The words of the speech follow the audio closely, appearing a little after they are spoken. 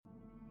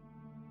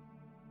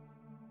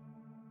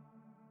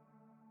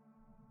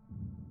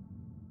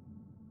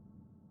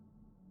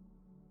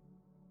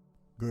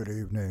Good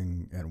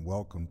evening and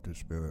welcome to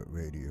Spirit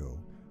Radio.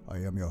 I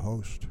am your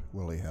host,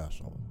 Willie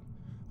Hassel.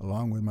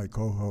 Along with my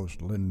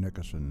co-host, Lynn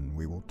Nickerson,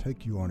 we will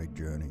take you on a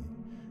journey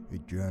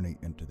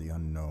into the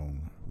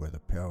unknown where the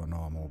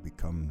paranormal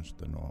becomes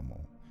the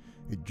normal.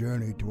 A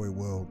journey to a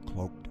world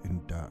cloaked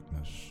in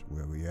darkness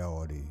where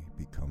reality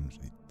becomes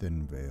a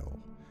thin veil.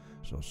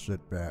 So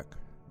sit back,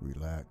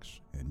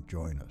 relax, and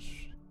join us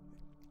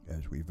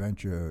as we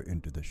venture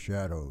into the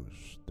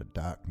shadows, the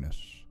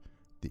darkness,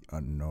 the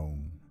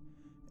unknown,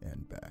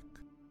 and back.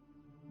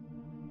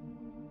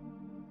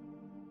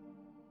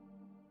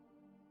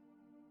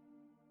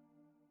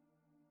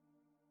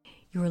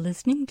 You are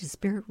listening to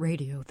Spirit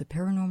Radio, the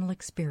Paranormal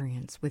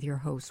Experience, with your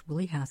hosts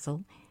Willie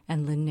Hassel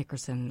and Lynn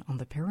Nickerson on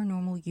the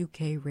Paranormal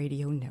UK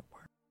Radio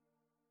Network.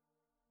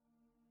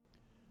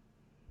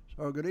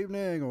 So good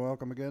evening and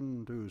welcome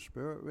again to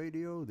Spirit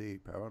Radio, the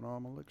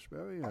Paranormal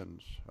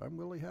Experience. I'm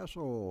Willie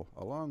Hassel,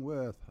 along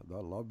with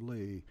the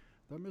lovely,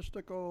 the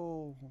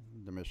mystical,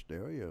 the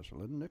mysterious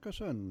Lynn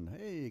Nickerson.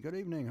 Hey, good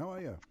evening. How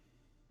are you?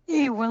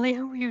 Hey, Willie,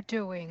 how are you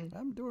doing?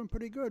 I'm doing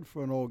pretty good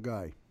for an old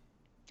guy.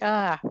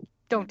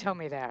 Don't tell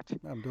me that.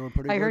 I'm doing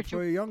pretty good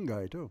for a young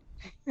guy, too.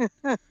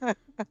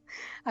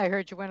 I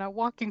heard you went out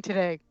walking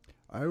today.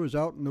 I was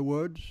out in the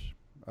woods.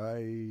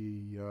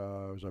 It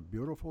was a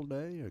beautiful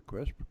day, a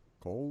crisp,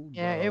 cold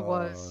it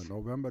was.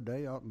 November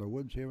day out in the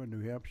woods here in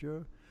New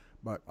Hampshire,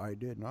 but I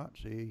did not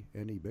see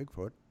any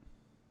Bigfoot.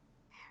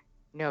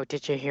 No,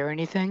 did you hear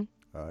anything?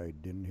 I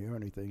didn't hear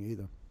anything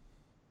either.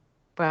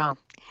 Well,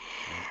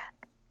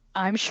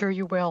 I'm sure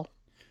you will.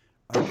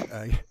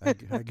 I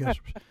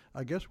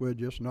guess we're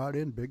just not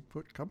in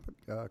Bigfoot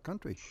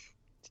country.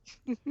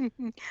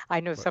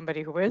 I know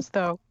somebody who is,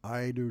 though.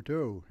 I do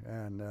too,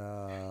 and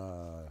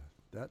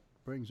that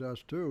brings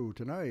us to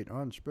tonight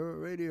on Spirit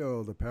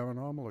Radio, the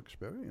Paranormal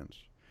Experience.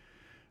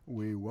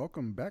 We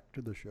welcome back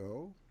to the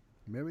show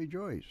Mary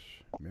Joyce.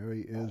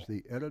 Mary is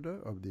the editor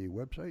of the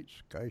website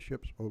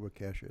Skyships Over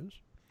Caches,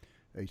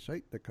 a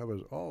site that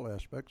covers all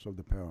aspects of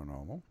the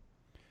paranormal.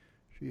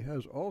 She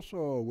has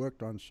also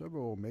worked on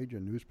several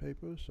major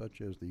newspapers, such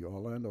as the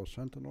Orlando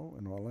Sentinel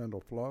in Orlando,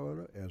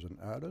 Florida, as an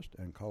artist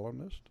and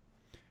columnist,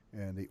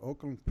 and the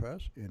Oakland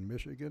Press in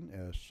Michigan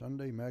as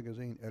Sunday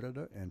Magazine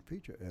editor and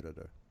feature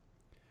editor.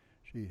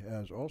 She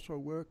has also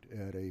worked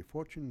at a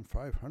Fortune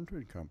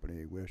 500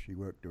 company where she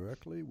worked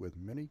directly with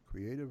many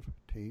creative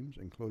teams,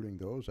 including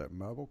those at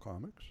Marvel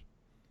Comics,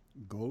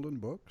 Golden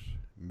Books,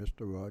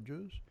 Mr.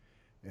 Rogers,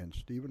 and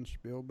Steven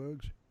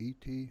Spielberg's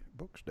E.T.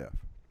 book staff.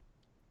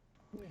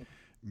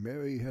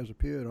 Mary has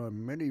appeared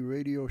on many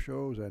radio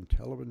shows and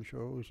television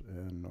shows,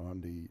 and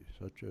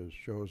such as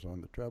shows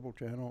on the Travel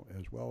Channel,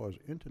 as well as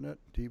internet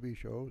TV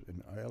shows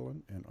in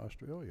Ireland and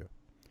Australia.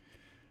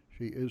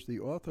 She is the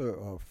author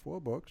of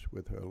 4 books,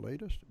 with her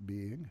latest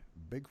being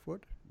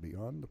Bigfoot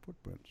Beyond the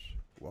Footprints.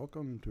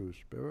 Welcome to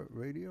Spirit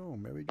Radio,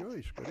 Mary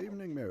Joyce. Good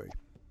evening, Mary.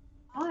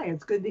 Hi,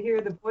 it's good to hear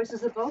the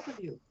voices of both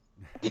of you.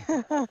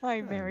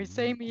 Hi, Mary.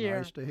 Same here.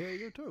 Nice to hear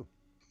you, too.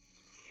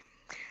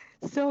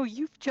 So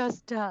you've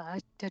just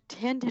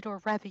attended,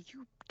 or rather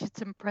you did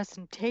some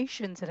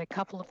presentations at a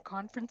couple of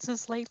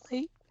conferences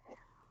lately?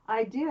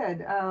 I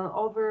did.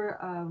 Over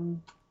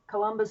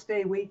Columbus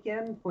Day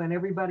weekend, when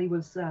everybody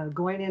was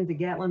going into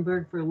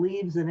Gatlinburg for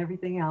leaves and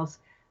everything else,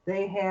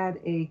 they had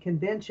a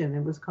convention.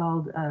 It was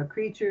called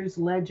Creatures,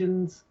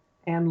 Legends,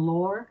 and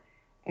Lore.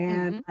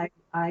 And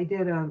I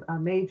did a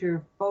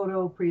major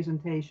photo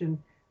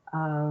presentation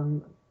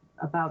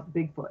about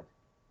Bigfoot.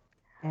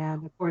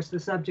 And of course, the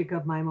subject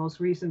of my most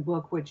recent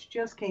book, which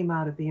just came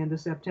out at the end of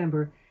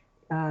September,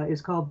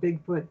 is called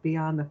Bigfoot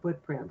Beyond the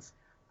Footprints.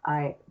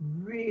 I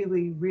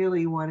really,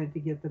 really wanted to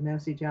get the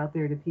message out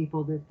there to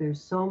people that there's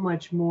so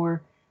much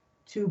more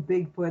to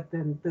Bigfoot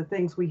than the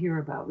things we hear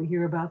about. We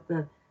hear about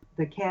the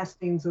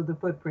castings of the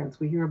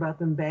footprints. We hear about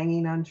them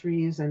banging on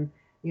trees and,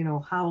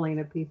 howling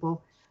at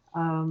people.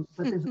 But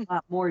there's a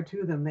lot more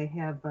to them. They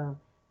have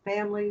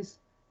families.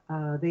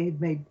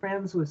 They've made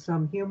friends with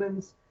some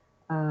humans.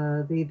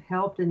 They've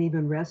helped and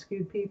even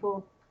rescued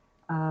people.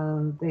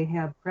 They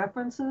have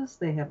preferences,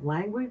 they have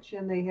language,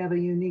 and they have a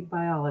unique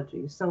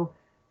biology. So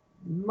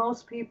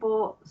most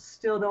people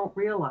still don't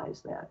realize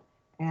that.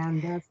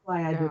 And that's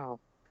why I did.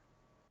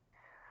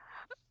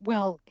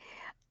 Well,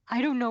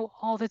 I don't know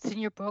all that's in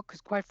your book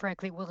because, quite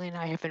frankly, Willie and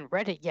I haven't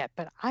read it yet,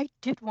 but I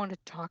did want to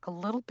talk a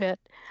little bit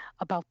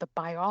about the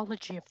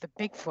biology of the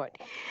Bigfoot.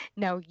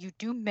 Now, you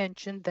do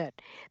mention that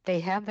they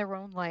have their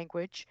own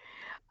language.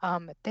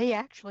 They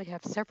actually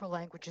have several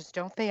languages,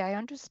 don't they? I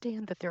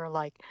understand that there are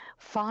like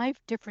 5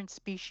 different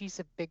species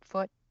of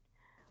Bigfoot.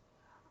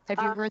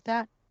 Have you heard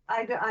that?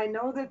 I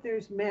know that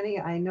there's many.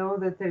 I know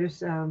that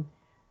there's,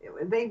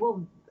 they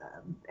will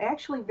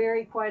actually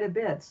vary quite a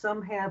bit.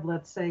 Some have,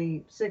 let's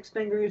say, 6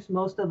 fingers.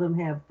 Most of them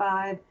have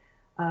 5.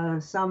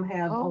 Some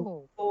have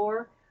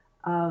 4.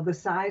 The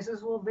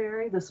sizes will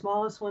vary. The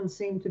smallest ones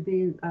seem to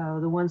be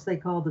the ones they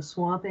call the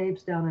swamp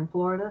apes down in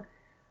Florida.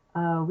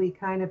 We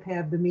kind of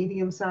have the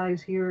medium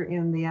size here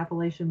in the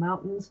Appalachian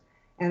Mountains,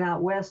 and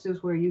out west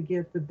is where you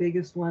get the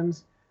biggest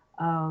ones.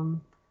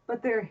 But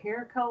but their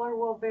hair color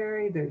will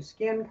vary, their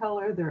skin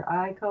color, their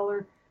eye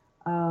color.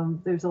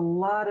 There's a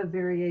lot of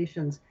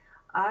variations.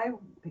 I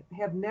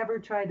have never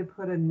tried to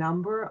put a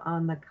number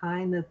on the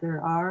kind that there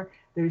are.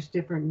 There's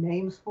different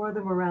names for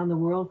them around the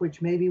world,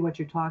 which may be what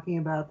you're talking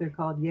about. They're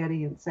called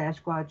Yeti and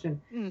Sasquatch and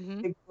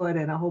Hmm.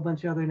 Bigfoot and a whole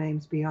bunch of other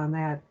names beyond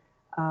that.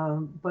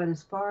 But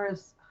as far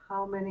as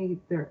how many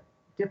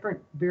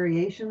different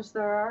variations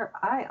there are,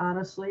 I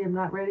honestly am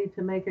not ready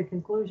to make a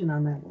conclusion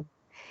on that one.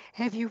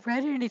 Have you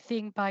read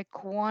anything by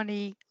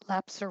Kwani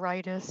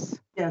Lapsaritis?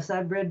 Yes,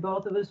 I've read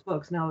both of his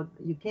books. Now,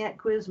 you can't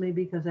quiz me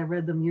because I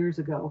read them years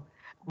ago.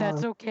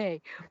 That's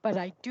okay. But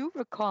I do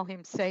recall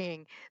him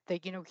saying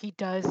that, he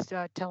does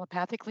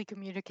telepathically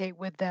communicate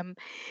with them.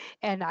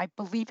 And I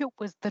believe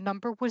the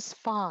number was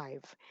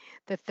 5,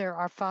 that there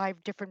are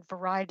 5 different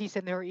varieties,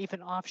 and there are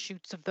even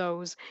offshoots of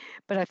those.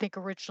 But I think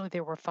originally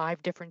there were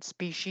 5 different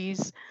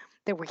species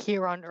that were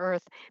here on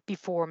Earth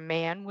before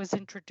man was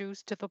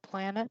introduced to the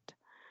planet.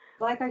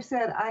 Like I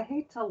said, I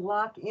hate to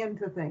lock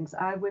into things.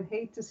 I would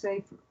hate to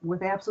say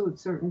with absolute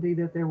certainty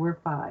that there were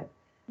 5.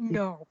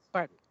 No,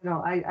 but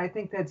I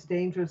think that's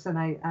dangerous, and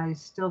I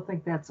still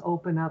think that's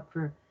open up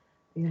for,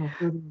 further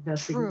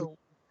investigation. true.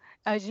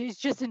 It's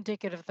just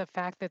indicative of the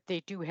fact that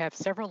they do have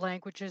several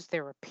languages.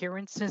 Their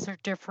appearances are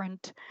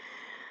different.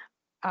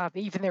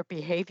 Even their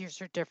behaviors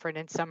are different,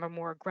 and some are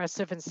more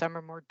aggressive and some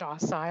are more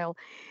docile.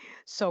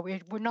 So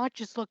we're not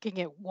just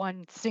looking at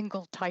one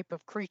single type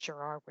of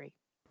creature, are we?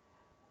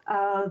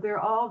 They're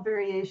all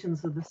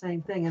variations of the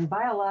same thing. And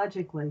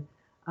biologically,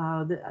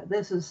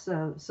 this is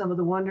some of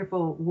the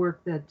wonderful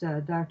work that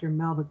Dr.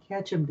 Melba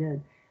Ketchum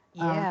did.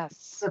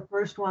 Yes. The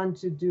first one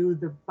to do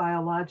the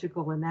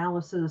biological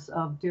analysis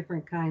of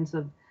different kinds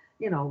of,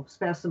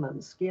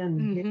 specimens,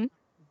 skin, hair,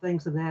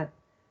 things of that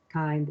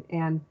kind.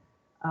 And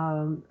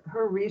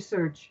her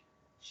research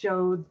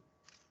showed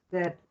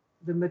that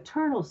the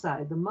maternal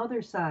side, the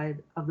mother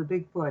side of the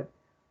Bigfoot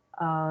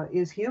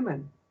is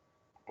human.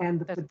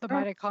 And that's the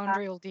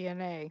mitochondrial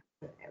DNA.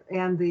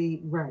 And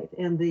the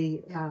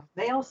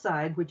male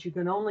side, which you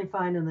can only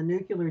find in the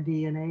nuclear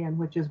DNA and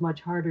which is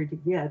much harder to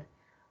get,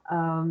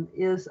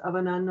 is of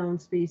an unknown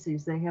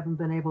species. They haven't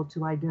been able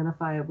to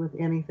identify it with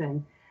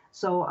anything.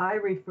 So I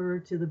refer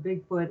to the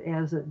Bigfoot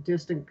as a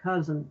distant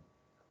cousin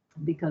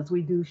because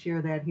we do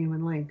share that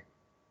human link.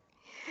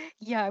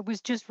 Yeah, I was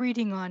just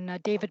reading on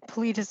David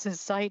Politis'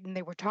 site, and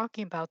they were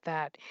talking about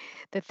that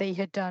they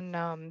had done,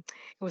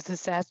 it was the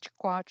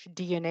Sasquatch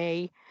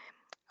DNA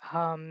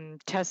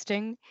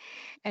testing,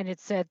 and it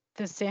said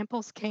the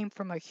samples came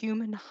from a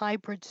human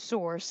hybrid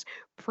source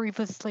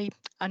previously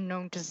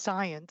unknown to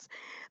science.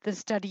 The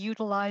study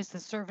utilized the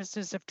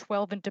services of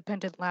 12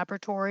 independent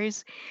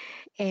laboratories,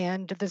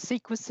 and the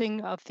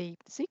sequencing of the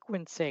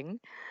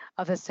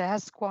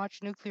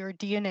Sasquatch nuclear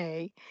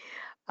DNA.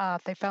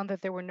 They found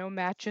that there were no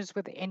matches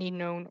with any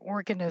known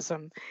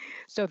organism.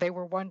 So they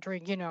were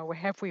wondering,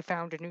 have we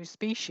found a new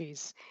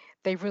species?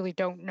 They really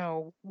don't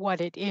know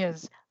what it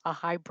is a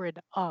hybrid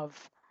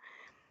of.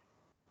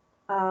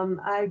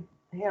 I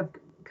have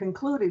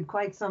concluded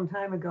quite some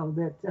time ago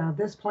that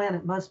this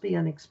planet must be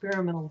an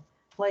experimental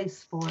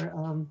place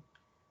for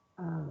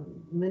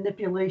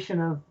manipulation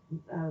of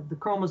the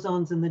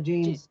chromosomes and the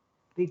genes.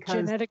 Because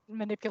genetic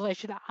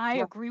manipulation. I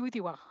agree with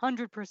you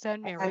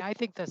 100%, Mary. I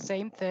think the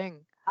same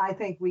thing. I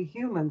think we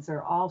humans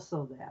are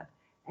also that.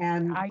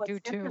 And I what's do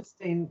too.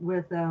 Interesting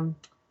with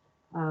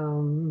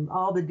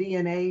all the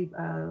DNA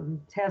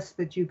tests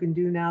that you can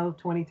do now,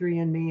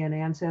 23andMe and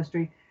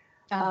Ancestry,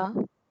 a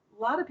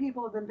lot of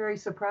people have been very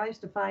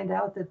surprised to find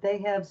out that they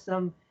have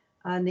some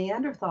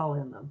Neanderthal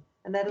in them.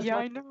 And that is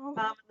much more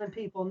common than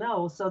people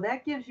know. So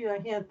that gives you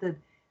a hint that,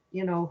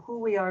 who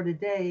we are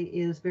today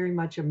is very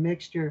much a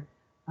mixture.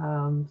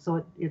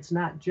 So it's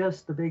not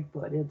just the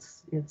Bigfoot.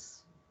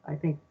 It's I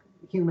think,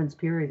 humans,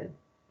 period.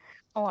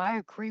 Oh, I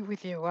agree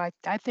with you. I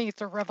think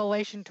it's a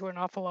revelation to an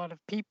awful lot of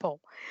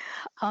people.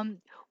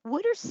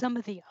 What are some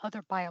of the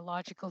other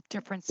biological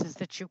differences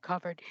that you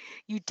covered?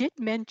 You did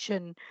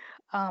mention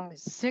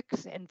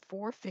 6 and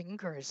 4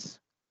 fingers.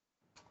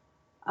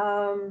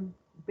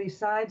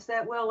 Besides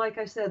that, well, like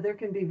I said, there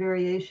can be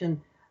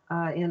variation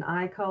in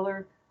eye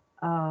color,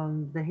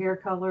 the hair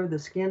color, the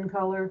skin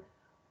color.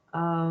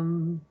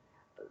 One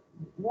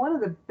of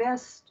the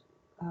best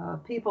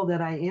people that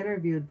I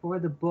interviewed for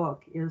the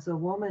book is a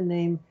woman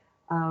named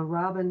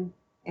Robin,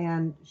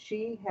 and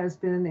she has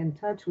been in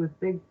touch with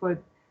Bigfoot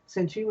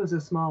since she was a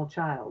small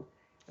child.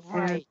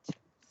 Right. And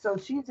so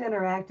she's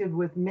interacted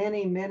with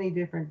many, many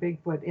different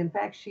Bigfoot. In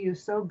fact, she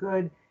is so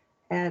good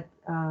at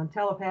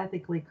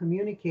telepathically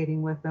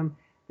communicating with them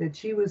that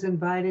she was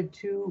invited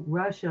to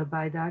Russia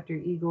by Dr.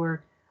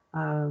 Igor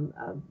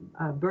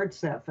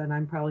Burtsev, and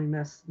I'm probably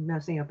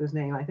messing up his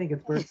name. I think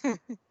it's Burtsev.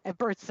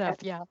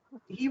 Burtsev, yeah.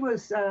 He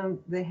was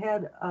the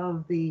head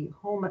of the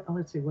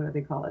let's see, what do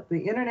they call it?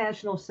 The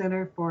International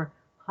Center for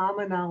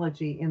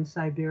Hominology in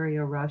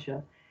Siberia,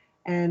 Russia.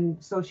 And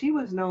so she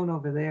was known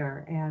over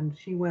there, and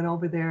she went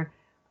over there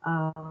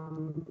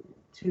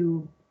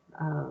to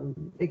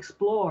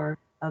explore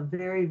a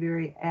very,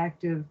 very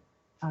active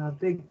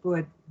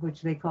Bigfoot,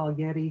 which they call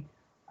Yeti,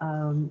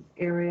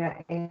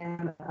 area,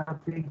 and a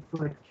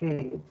Bigfoot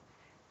cave.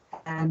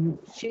 And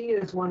she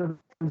is one of the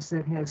ones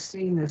that has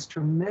seen this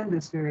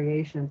tremendous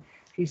variation.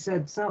 She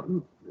said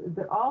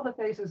that all the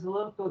faces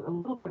look a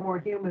little bit more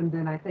human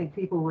than I think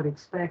people would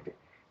expect.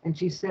 And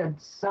she said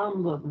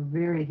some look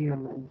very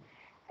human.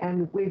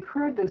 And we've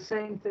heard the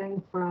same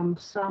thing from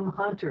some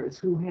hunters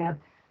who have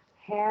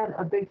had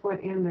a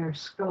Bigfoot in their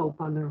scope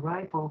on their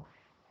rifle.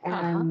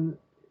 And,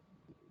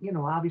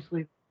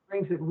 obviously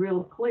brings it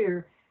real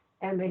clear.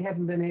 And they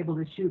haven't been able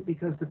to shoot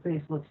because the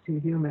face looks too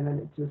human and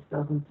it just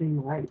doesn't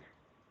seem right.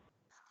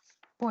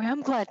 Boy,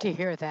 I'm glad to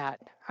hear that.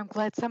 I'm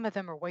glad some of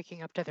them are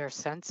waking up to their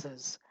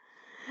senses.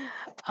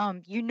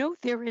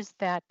 There is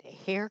that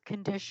hair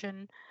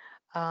condition.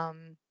 What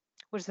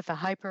is it, the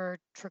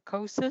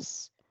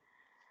hypertrichosis?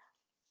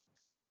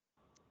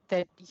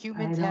 That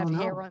humans have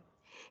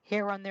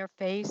hair on their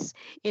face.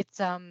 It's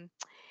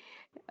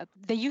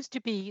they used to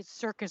be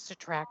circus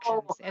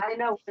attractions. Oh, I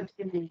know what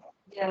you mean.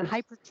 Yes.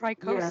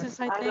 Hypertrichosis, yes.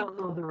 I think. I don't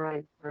know the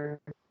right word.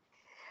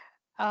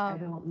 I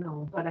don't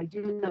know, but I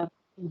do know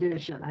the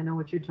condition. I know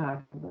what you're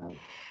talking about.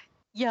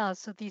 Yeah,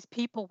 so these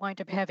people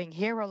wind up having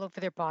hair all over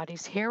their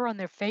bodies, hair on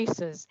their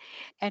faces,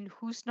 and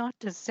who's not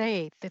to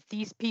say that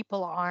these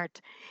people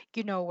aren't,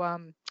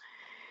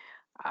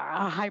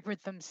 a hybrid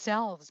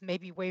themselves,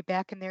 maybe way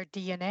back in their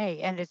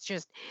DNA, and it's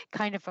just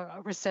kind of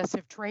a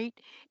recessive trait,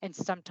 and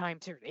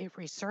sometimes it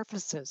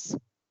resurfaces.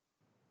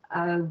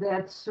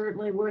 That's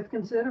certainly worth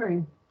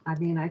considering. I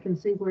mean, I can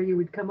see where you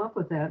would come up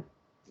with that.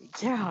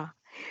 Yeah.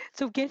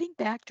 So getting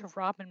back to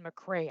Robin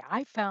McCrae,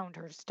 I found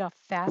her stuff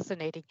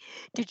fascinating.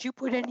 Did you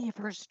put any of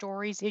her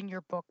stories in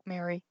your book,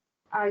 Mary?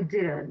 I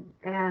did,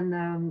 and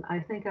I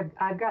think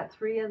I've got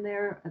 3 in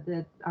there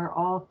that are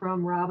all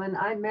from Robin.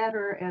 I met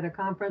her at a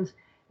conference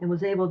and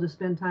was able to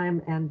spend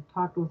time and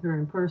talked with her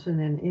in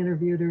person and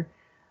interviewed her.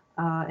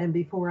 And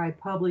before I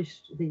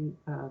published the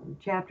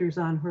chapters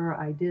on her,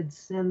 I did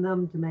send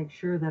them to make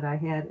sure that I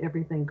had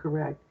everything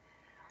correct.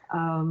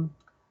 One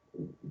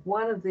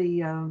of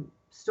the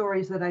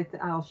stories that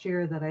I'll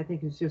share that I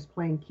think is just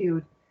plain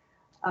cute.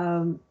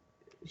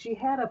 She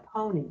had a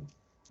pony,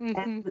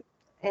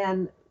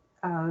 and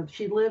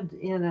she lived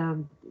in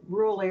a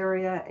rural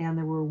area, and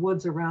there were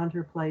woods around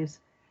her place,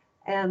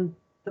 and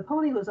the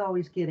pony was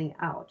always getting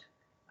out.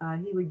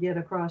 He would get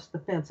across the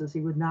fences, he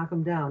would knock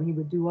them down, he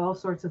would do all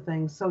sorts of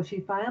things. So she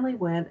finally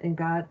went and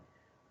got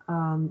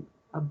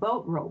a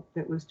boat rope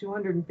that was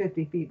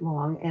 250 feet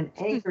long and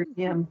anchored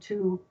him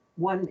to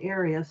one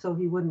area so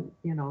he wouldn't,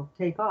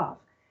 take off.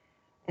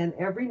 And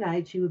every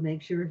night she would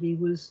make sure he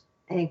was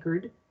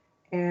anchored,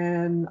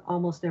 and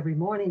almost every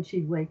morning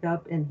she'd wake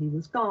up and he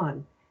was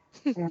gone.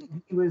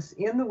 And he was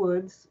in the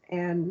woods,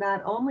 and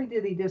not only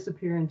did he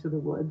disappear into the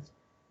woods,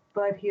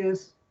 but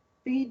his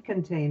feed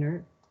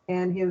container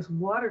and his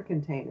water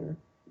container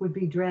would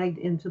be dragged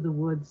into the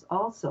woods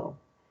also.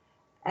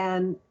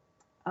 And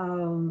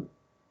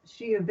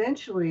she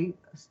eventually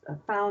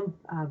found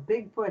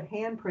Bigfoot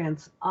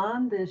handprints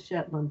on this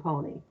Shetland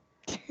pony.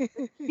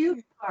 The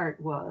cute part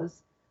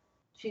was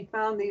she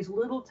found these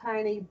little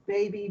tiny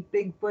baby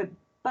Bigfoot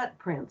butt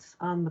prints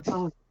on the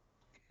pony.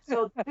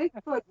 So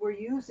Bigfoot were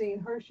using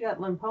her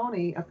Shetland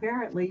pony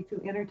apparently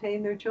to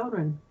entertain their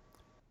children.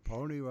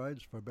 Pony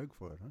rides for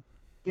Bigfoot, huh?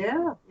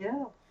 Yeah.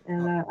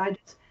 And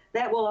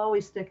that will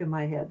always stick in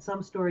my head.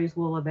 Some stories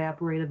will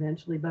evaporate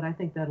eventually, but I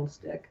think that'll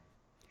stick.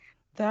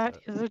 That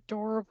is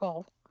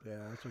adorable. Yeah,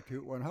 that's a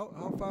cute one.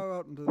 How far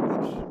out into the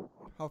woods?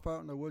 How far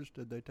out in the woods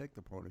did they take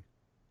the pony?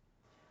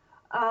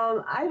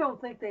 I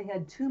don't think they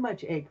had too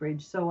much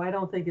acreage, so I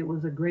don't think it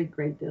was a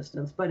great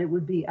distance, but it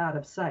would be out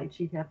of sight.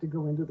 She'd have to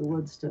go into the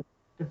woods to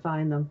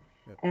find them.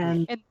 Yep.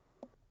 And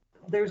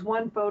there's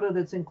one photo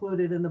that's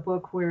included in the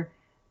book where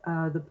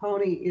the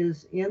pony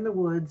is in the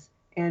woods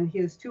and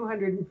his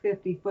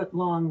 250-foot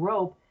long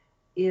rope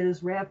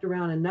is wrapped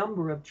around a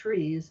number of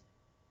trees,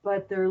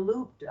 but they're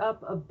looped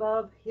up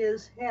above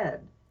his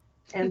head.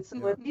 And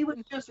so if he was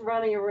just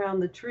running around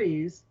the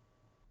trees,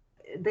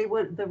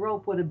 the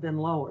rope would have been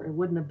lower. It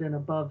wouldn't have been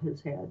above his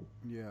head.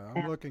 Yeah,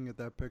 I'm looking at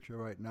that picture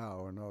right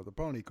now, and no, the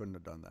pony couldn't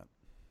have done that.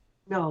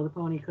 No, the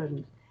pony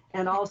couldn't.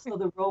 And also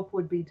the rope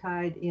would be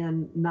tied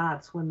in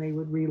knots when they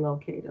would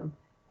relocate him.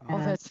 Oh,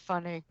 that's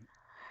funny.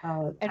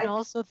 And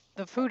also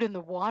the food and the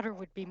water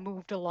would be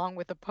moved along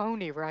with the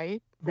pony, right?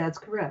 That's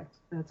correct.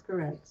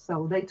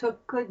 So they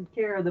took good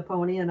care of the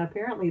pony, and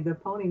apparently the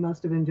pony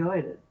must have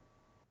enjoyed it.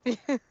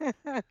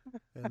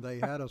 And they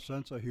had a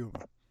sense of humor.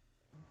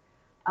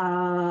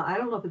 I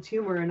don't know if it's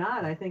humor or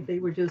not. I think they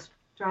were just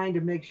trying to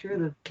make sure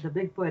that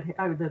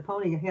the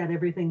pony had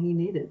everything he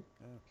needed.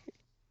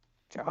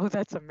 Yeah. Oh,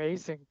 that's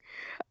amazing.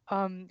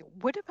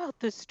 What about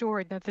the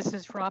story? Now, this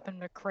is Robin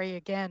McCrae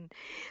again,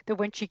 that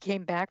when she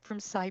came back from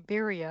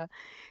Siberia,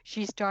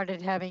 she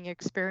started having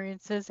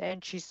experiences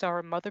and she saw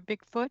a mother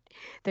Bigfoot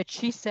that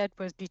she said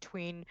was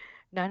between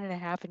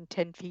 9.5 and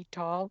 10 feet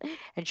tall,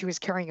 and she was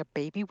carrying a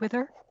baby with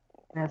her.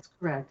 That's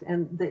correct.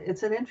 And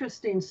it's an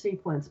interesting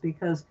sequence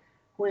because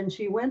when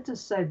she went to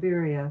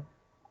Siberia,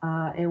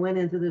 and went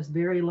into this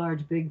very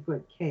large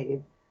Bigfoot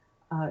cave.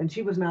 And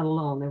she was not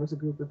alone. There was a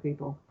group of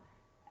people.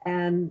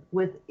 And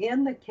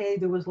within the cave,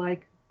 there was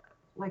like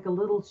a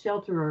little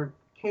shelter or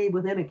cave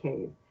within a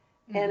cave.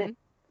 And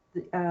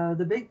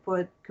the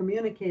Bigfoot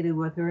communicated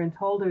with her and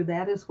told her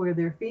that is where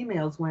their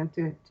females went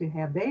to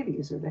have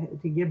babies or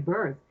to give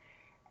birth.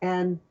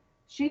 And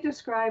she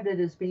described it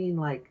as being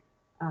like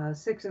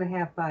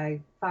 6.5 by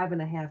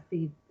 5.5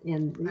 feet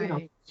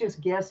in,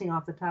 just guessing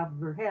off the top of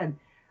her head.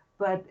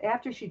 But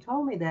after she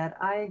told me that,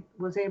 I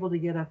was able to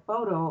get a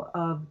photo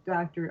of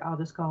I'll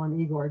just call him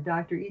Igor,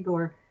 Dr.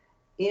 Igor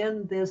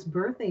in this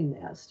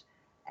birthing nest.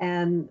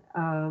 And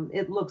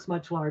it looks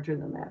much larger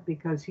than that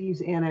because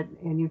he's in it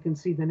and you can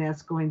see the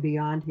nest going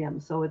beyond him.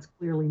 So it's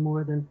clearly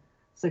more than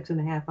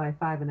 6.5 by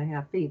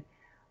 5.5 feet.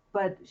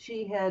 But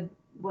she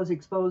was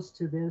exposed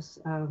to this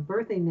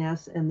birthing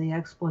nest and the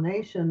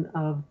explanation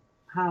of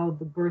how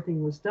the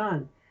birthing was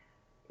done.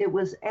 It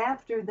was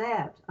after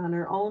that, on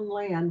her own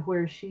land,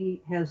 where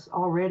she has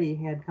already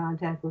had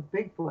contact with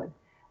Bigfoot.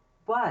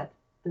 But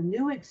the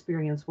new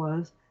experience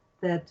was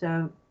that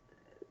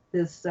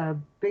this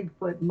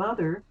Bigfoot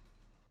mother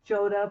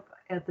showed up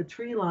at the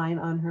tree line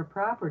on her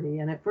property.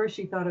 And at first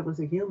she thought it was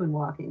a human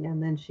walking.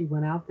 And then she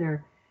went out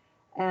there.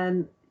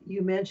 And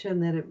you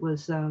mentioned that it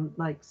was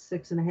like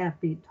 6.5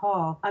 feet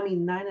tall.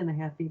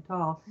 9.5 feet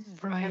tall.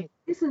 Right. And the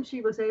reason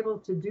she was able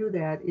to do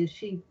that is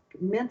she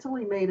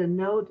mentally made a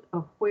note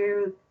of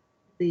where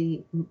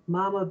the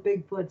mama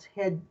Bigfoot's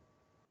head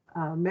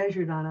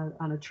measured on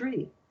a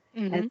tree.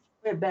 And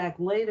she went back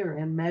later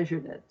and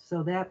measured it.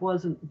 So that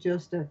wasn't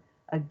just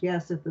a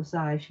guess at the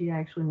size. She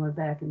actually went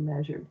back and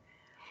measured.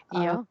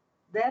 Yeah.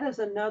 That is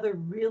another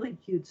really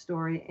cute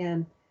story.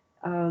 And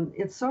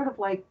it's sort of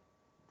like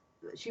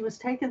she was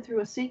taken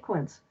through a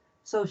sequence.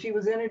 So she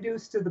was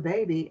introduced to the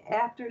baby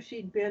after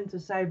she'd been to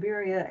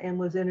Siberia and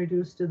was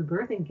introduced to the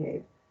birthing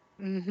cave.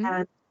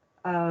 And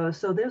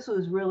so this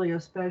was really a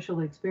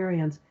special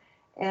experience.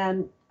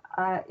 And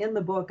in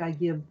the book, I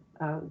give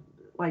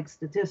like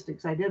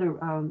statistics. I did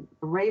a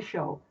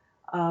ratio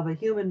of a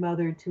human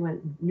mother to a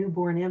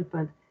newborn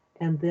infant,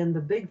 and then the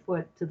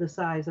Bigfoot to the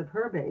size of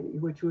her baby,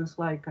 which was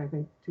like, I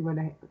think,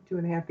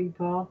 2.5 feet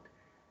tall.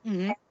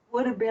 It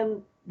would have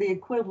been the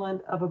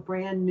equivalent of a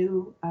brand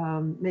new,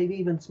 maybe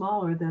even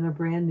smaller than a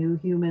brand new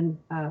human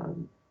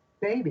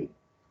baby.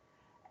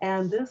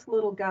 And this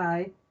little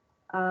guy,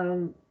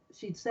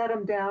 she'd set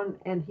him down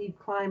and he'd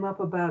climb up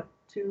about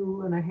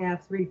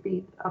 2.5, 3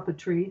 feet up a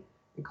tree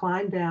and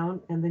climb down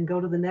and then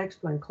go to the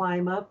next one,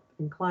 climb up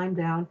and climb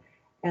down.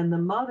 And the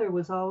mother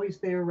was always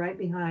there right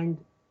behind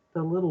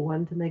the little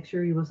one to make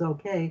sure he was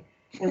okay.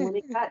 And when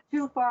he got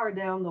too far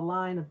down the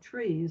line of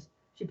trees,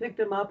 she picked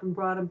him up and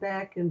brought him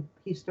back and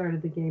he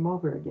started the game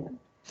over again.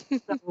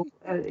 So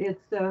it's,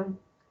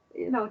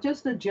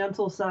 just the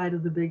gentle side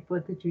of the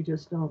Bigfoot that you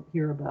just don't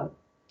hear about.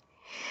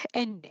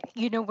 And,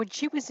 when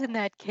she was in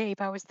that cave,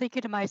 I was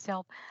thinking to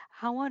myself,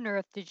 how on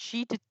earth did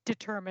she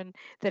determine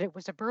that it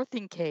was a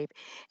birthing cave?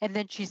 And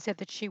then she said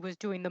that she was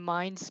doing the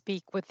mind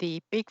speak with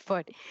the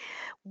Bigfoot.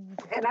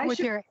 And I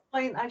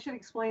should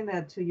explain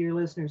that to your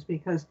listeners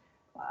because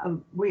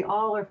we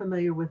all are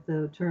familiar with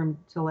the term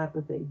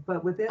telepathy,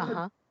 but within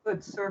the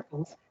Bigfoot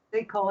circles,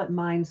 they call it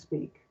mind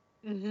speak.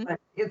 But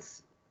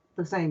it's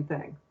the same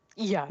thing.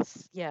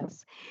 Yes,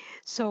 yes.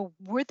 So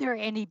were there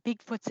any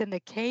Bigfoots in the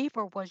cave,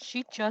 or was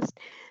she just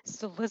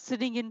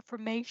soliciting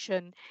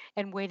information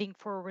and waiting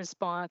for a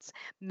response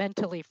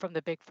mentally from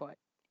the Bigfoot?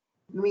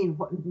 I mean,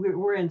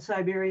 we're in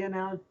Siberia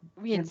now?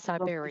 In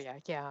Siberia,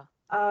 yeah.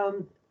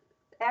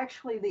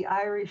 Actually, the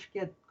Irish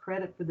get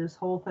credit for this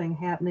whole thing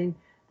happening.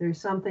 There's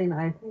something,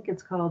 I think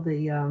it's called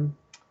the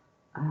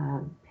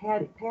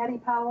Paddy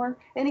Power.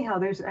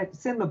 Anyhow,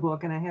 it's in the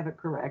book, and I have it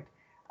correct.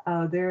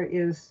 There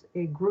is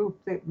a group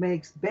that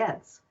makes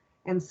bets.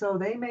 And so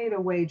they made a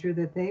wager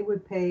that they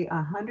would pay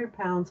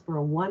 £100 for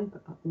a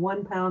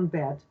one pound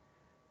bet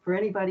for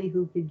anybody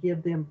who could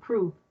give them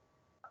proof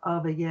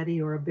of a Yeti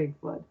or a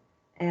Bigfoot.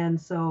 And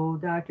so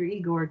Dr.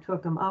 Igor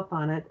took them up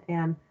on it.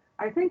 And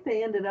I think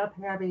they ended up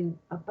having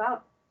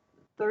about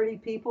 30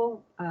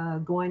 people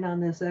going on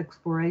this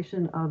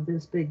exploration of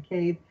this big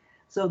cave.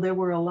 So there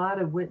were a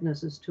lot of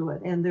witnesses to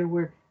it. And there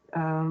were,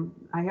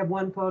 I have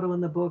one photo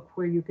in the book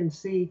where you can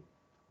see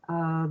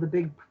the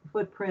big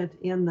footprint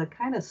in the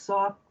kind of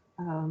soft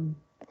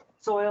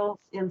soil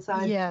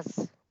inside.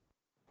 Yes.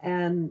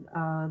 And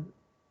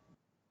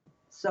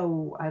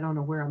so I don't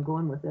know where I'm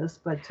going with this,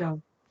 but.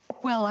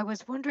 Well, I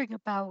was wondering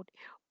about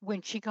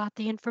when she got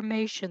the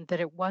information that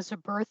it was a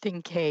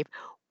birthing cave.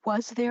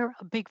 Was there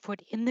a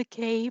Bigfoot in the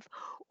cave,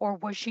 or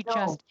was she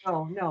just?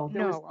 No.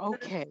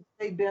 Okay.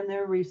 They'd been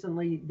there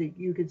recently.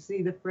 You could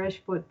see the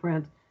fresh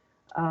footprint.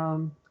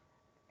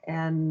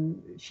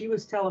 And she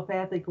was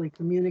telepathically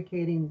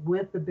communicating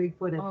with the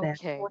Bigfoot at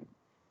that point.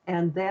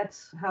 And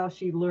that's how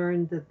she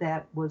learned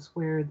that was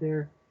where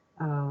their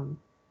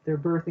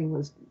birthing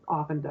was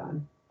often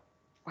done.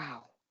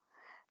 Wow.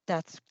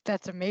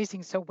 That's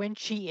amazing. So when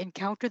she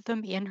encountered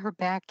them in her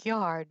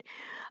backyard,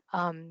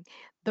 Um,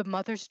 the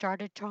mother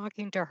started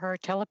talking to her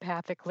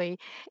telepathically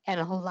and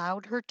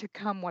allowed her to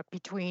come,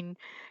 between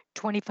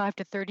 25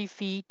 to 30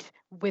 feet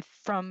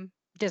from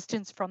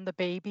distance from the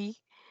baby.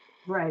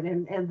 Right,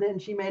 and then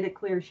she made it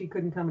clear she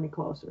couldn't come any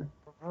closer.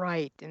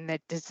 Right, and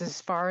that this is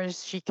as far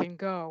as she can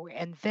go.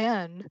 And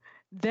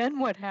then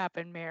what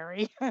happened,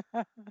 Mary?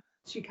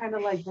 She kind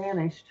of like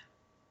vanished.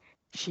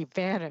 She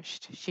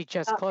vanished. She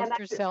just closed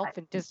herself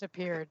and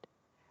disappeared.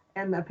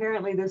 And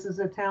apparently this is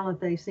a talent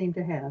they seem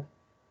to have.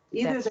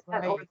 Either That's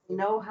that or right. they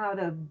know how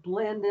to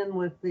blend in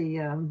with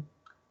the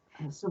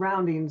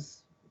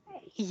surroundings.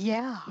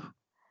 Yeah.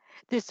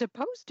 There's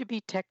supposed to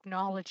be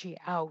technology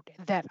out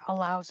that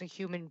allows a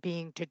human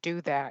being to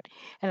do that.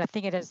 And I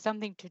think it has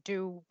something to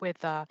do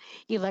with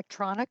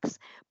electronics,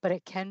 but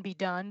it can be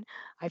done.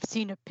 I've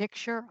seen a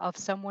picture of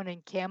someone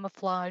in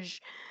camouflage,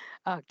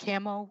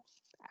 camo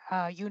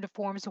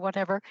uniforms or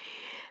whatever,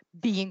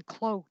 being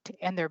cloaked,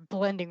 and they're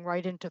blending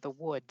right into the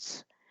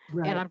woods.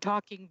 And Right. I'm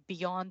talking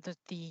beyond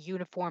the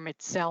uniform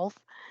itself,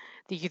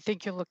 that you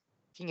think you're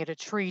looking at a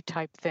tree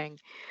type thing.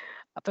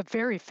 But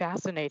very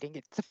fascinating.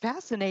 It's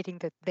fascinating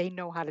that they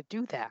know how to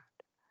do that.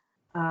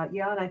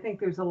 Yeah, and I think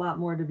there's a lot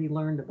more to be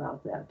learned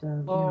about that.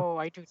 Oh,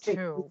 I do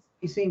too.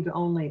 You seem to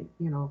only,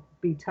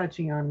 be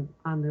touching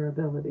on their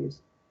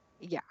abilities.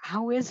 Yeah.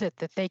 How is it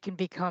that they can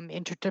become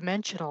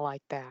interdimensional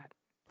like that?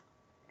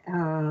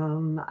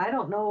 I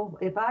don't know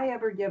if I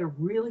ever get a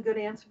really good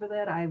answer for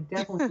that. I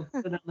definitely will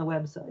put it on the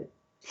website.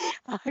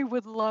 I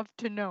would love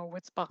to know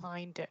what's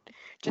behind it.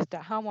 Just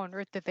how on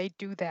earth did they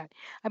do that?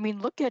 I mean,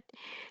 look at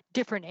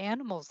different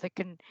animals that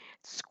can,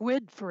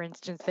 squid, for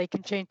instance, they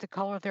can change the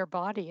color of their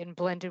body and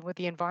blend in with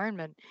the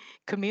environment.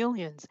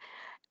 Chameleons.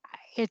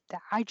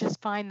 I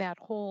just find that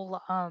whole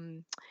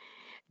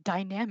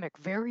dynamic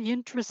very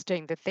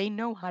interesting that they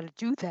know how to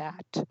do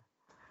that.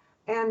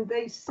 And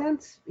they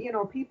sense,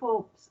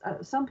 people,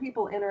 some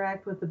people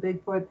interact with the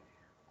Bigfoot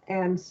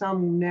and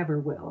some never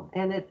will.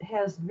 And it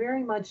has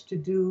very much to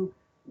do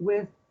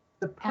with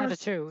the person,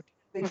 Attitude.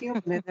 the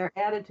human, and their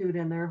attitude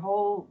and their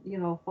whole,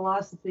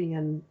 philosophy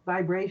and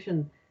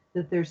vibration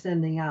that they're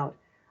sending out.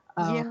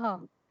 Yeah.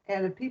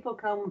 And if people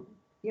come,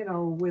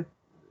 with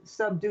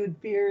subdued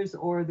fears,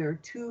 or they're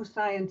too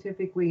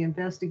scientifically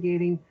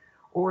investigating,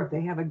 or if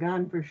they have a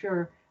gun for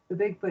sure, the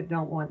Bigfoot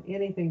don't want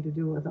anything to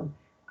do with them.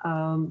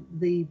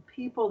 The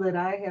people that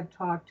I have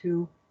talked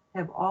to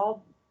have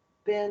all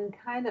been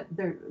kind of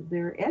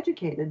they're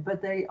educated,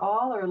 but they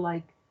all are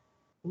like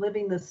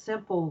living the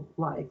simple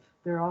life.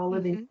 They're all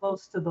living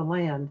close to the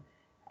land,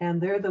 and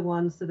they're the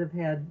ones that have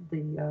had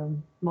the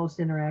most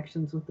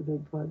interactions with the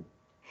Bigfoot.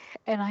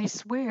 And I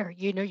swear,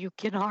 you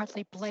can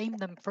hardly blame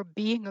them for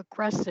being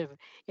aggressive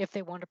if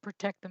they want to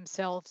protect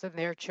themselves and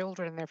their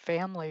children and their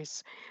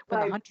families when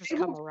the Right. hunters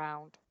come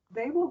around.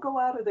 They will go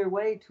out of their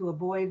way to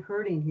avoid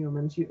hurting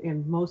humans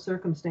in most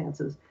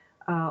circumstances.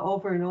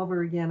 Over and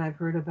over again, I've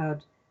heard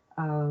about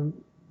um,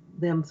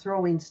 them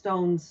throwing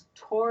stones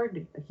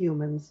toward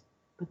humans,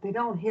 but they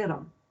don't hit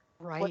them.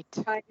 What Right.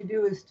 they're trying to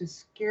do is to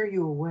scare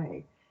you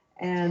away.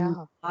 And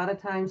Yeah. a lot of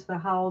times the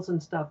howls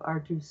and stuff are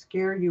to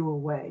scare you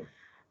away.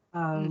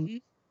 hmm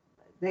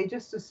They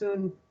just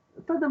assume,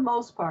 for the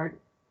most part,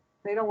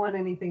 they don't want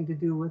anything to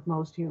do with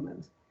most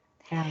humans.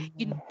 And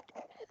You know,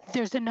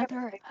 there's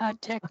another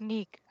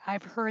technique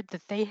I've heard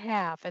that they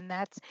have, and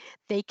that's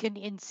they can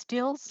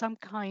instill some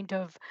kind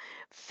of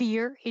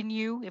fear in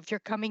you if you're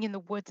coming in the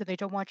woods and they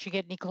don't want you to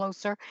get any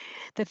closer,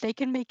 that they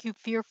can make you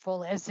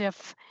fearful as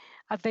if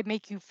they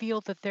make you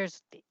feel that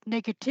there's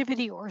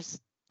negativity or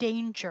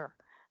danger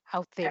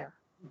out there.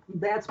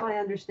 that's my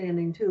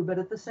understanding too. But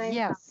at the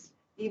same time, Yes.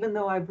 even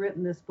though I've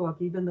written this book,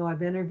 even though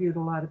I've interviewed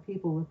a lot of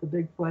people with the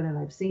Bigfoot and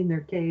I've seen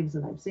their caves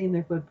and I've seen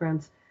their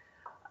footprints,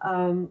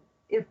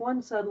 if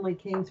one suddenly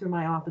came through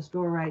my office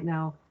door right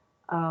now,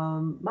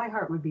 my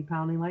heart would be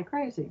pounding like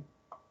crazy.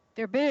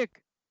 They're big.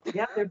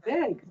 Yeah, they're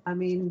big. I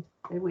mean,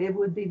 it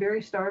would be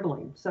very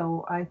startling.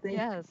 So I think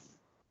Yes.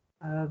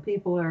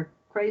 people are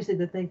crazy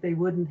to think they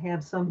wouldn't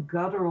have some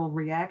guttural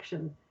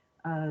reaction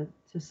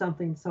to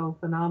something so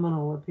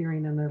phenomenal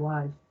appearing in their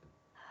life.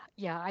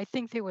 Yeah, I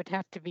think they would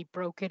have to be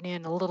broken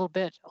in a little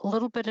bit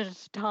at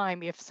a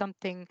time if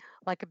something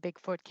like a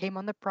Bigfoot came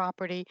on the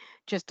property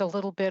just a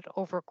little bit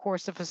over a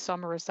course of a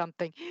summer or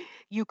something.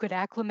 You could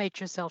acclimate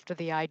yourself to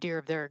the idea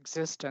of their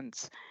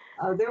existence.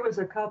 There was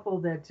a couple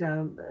that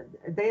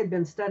they had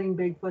been studying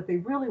Bigfoot. They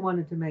really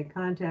wanted to make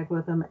contact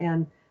with them,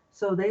 and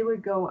so they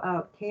would go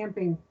out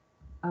camping,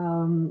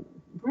 um,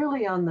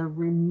 really on the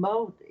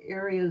remote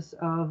areas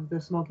of the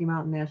Smoky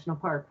Mountain National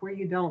Park, where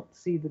you don't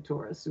see the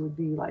tourists. It would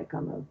be like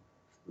on the,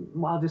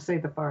 well, I'll just say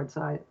the far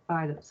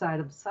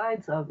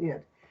sides of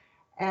it.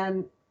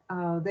 And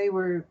they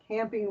were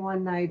camping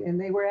one night, and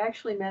they were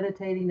actually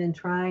meditating and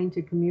trying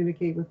to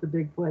communicate with the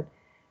Bigfoot,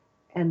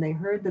 and they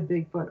heard the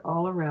Bigfoot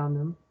all around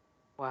them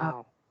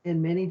Wow.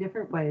 in many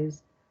different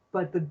ways.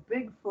 But the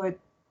Bigfoot,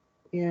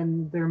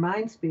 in their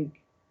mind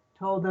speak,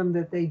 told them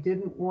that they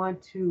didn't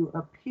want to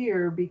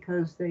appear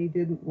because they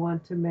didn't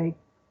want to make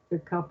the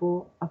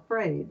couple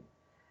afraid.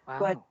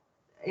 But Wow.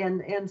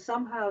 and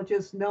somehow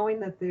just knowing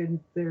that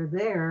they're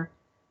there,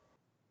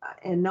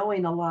 and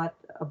knowing a lot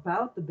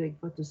about the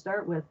Bigfoot to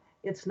start with,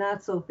 it's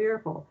not so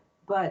fearful.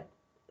 But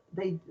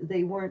they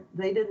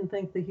didn't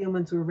think the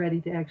humans were ready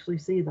to actually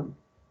see them.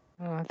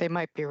 They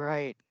might be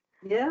right.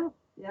 Yeah,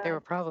 They yeah.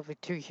 were probably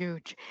too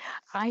huge.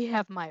 I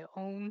have my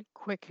own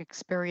quick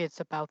experience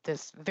about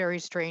this very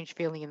strange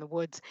feeling in the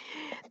woods.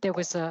 There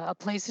was a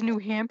place in New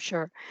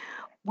Hampshire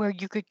where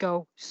you could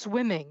go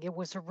swimming. It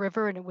was a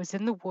river and it was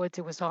in the woods.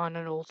 It was on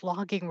an old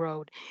logging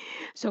road.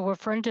 So a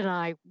friend and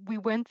I, we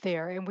went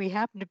there and we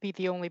happened to be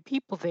the only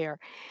people there.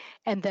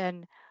 And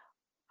then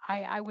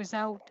I was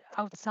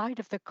outside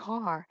of the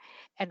car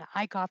and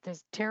I got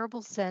this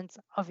terrible sense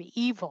of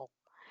evil.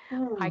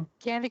 I Hmm.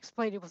 can't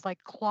explain. It was like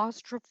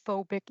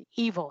claustrophobic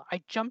evil.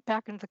 I jumped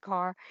back into the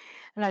car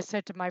and I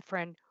said to my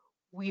friend,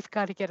 "We've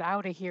got to get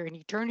out of here." And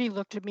he turned, he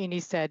looked at me and he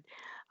said,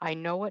 "I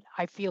know it.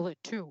 I feel it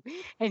too."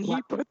 And Wow.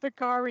 he put the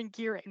car in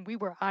gear and we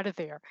were out of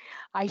there.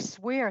 I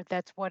swear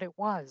that's what it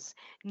was.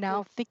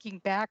 Now thinking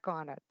back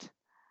on it.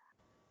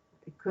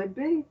 It could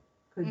be.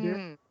 Could very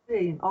Mm,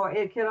 be. Or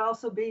it could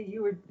also be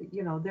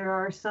there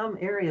are some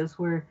areas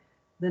where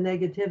the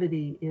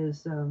negativity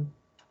is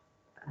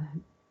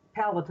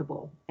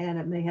palatable and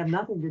it may have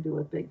nothing to do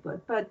with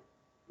Bigfoot, but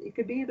it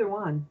could be either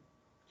one.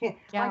 Can't,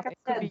 yeah, like I it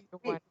could said, be the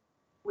one.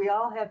 we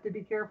all have to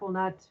be careful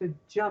not to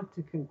jump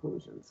to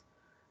conclusions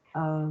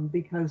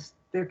because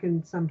there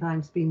can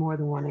sometimes be more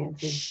than one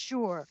answer.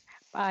 Sure.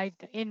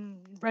 In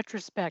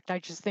retrospect, I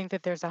just think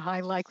that there's a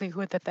high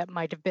likelihood that that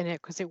might have been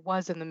it because it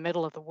was in the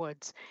middle of the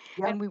woods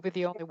and Yep. we were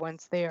the only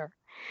ones there.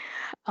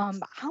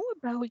 How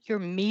about your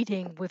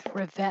meeting with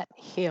Rivette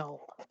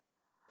Hill?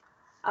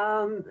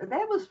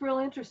 That was real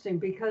interesting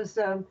because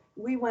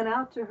we went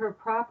out to her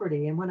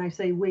property. And when I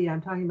say we,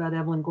 I'm talking about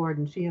Evelyn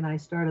Gordon. She and I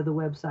started the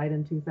website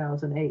in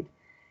 2008.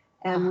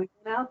 And we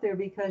went out there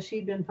because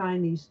she'd been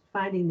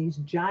finding these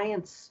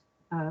giant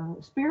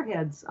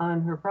spearheads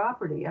on her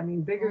property. I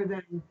mean, bigger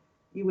than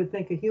you would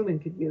think a human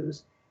could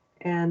use.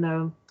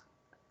 And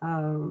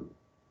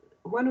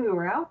when we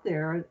were out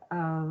there,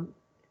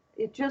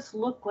 it just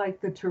looked like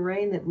the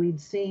terrain that we'd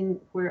seen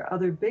where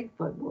other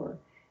Bigfoot were.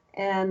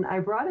 And I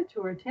brought it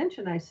to her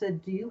attention. I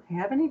said, "Do you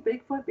have any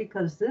Bigfoot?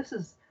 Because this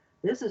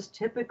is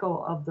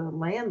typical of the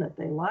land that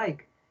they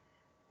like."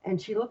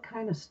 And she looked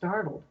kind of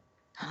startled.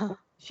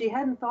 She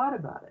hadn't thought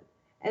about it.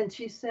 And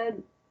she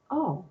said,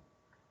 "Oh."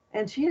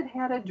 And she had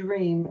had a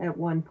dream at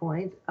one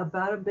point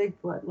about a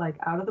Bigfoot, like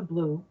out of the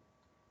blue.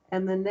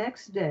 And the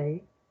next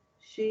day,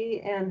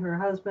 she and her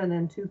husband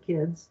and two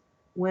kids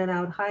went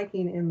out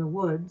hiking in the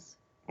woods,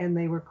 and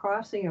they were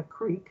crossing a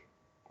creek,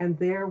 and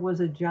there was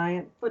a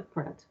giant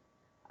footprint.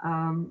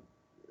 Um,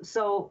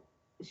 so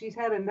she's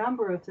had a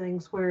number of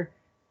things where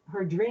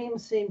her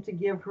dreams seem to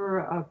give her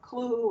a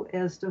clue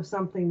as to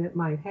something that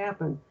might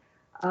happen.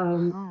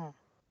 Um, Oh.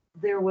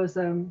 there was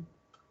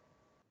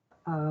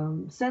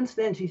since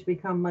then she's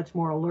become much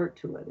more alert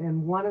to it.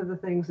 And one of the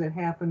things that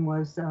happened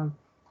was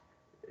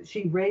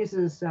she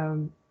raises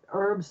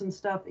herbs and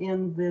stuff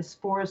in this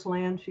forest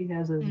land. She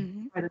has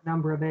quite a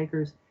number of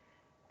acres,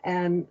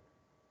 and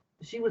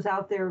she was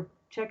out there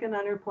checking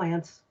on her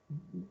plants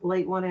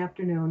late one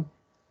afternoon.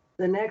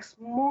 The next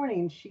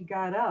morning, she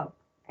got up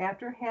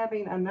after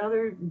having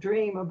another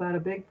dream about a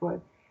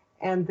Bigfoot,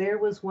 and there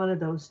was one of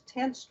those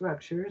tent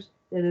structures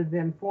that had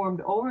been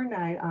formed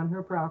overnight on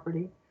her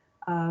property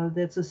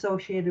that's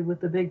associated with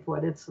the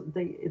Bigfoot.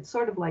 It's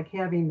sort of like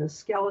having the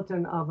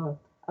skeleton of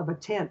a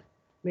tent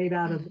made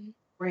out of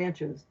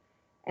branches,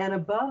 and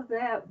above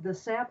that, the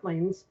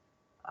saplings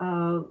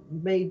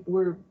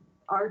were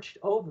arched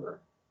over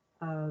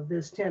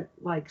this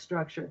tent-like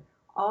structure.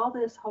 All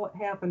this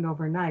happened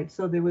overnight,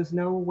 so there was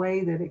no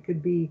way that it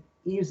could be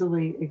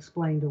easily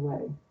explained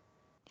away.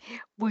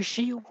 Was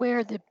she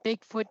aware that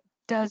Bigfoot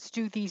does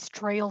do these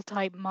trail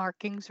type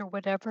markings or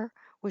whatever?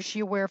 Was she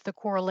aware of the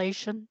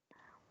correlation?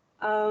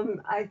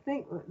 I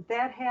think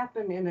that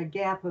happened in a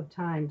gap of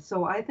time.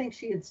 So I think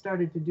she had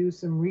started to do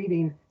some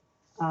reading,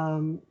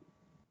 um,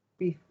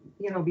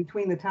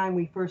 between the time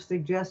we first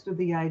suggested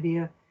the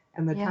idea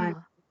and the time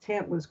the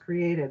tent was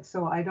created.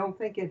 So I don't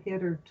think it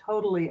hit her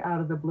totally out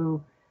of the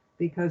blue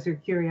because her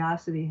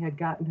curiosity had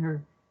gotten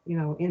her,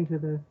 into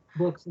the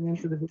books and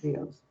into the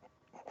videos.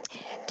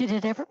 Did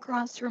it ever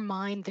cross her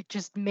mind that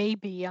just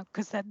maybe,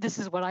 because this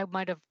is what I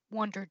might have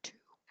wondered too,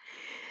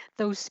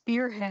 those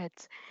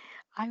spearheads,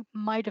 I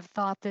might have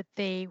thought that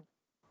they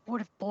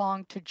would have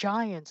belonged to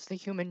giants, the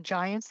human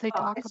giants they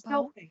talk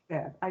about?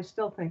 I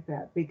still think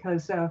that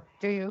because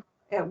do you?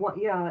 At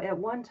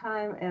one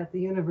time at the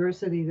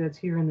university that's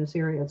here in this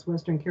area, it's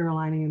Western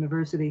Carolina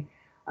University,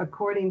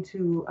 according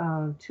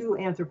to two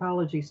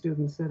anthropology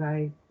students that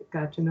I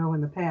got to know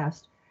in the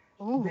past,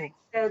 they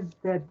said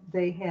that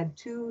they had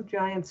two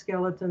giant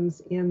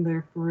skeletons in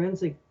their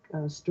forensic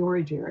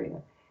storage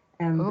area,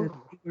 and that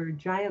they were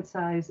giant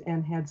size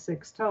and had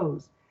 6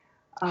 toes.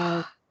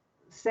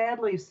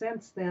 Sadly,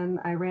 since then,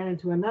 I ran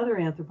into another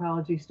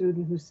anthropology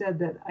student who said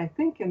that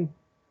I'm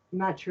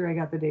not sure I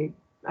got the date,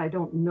 I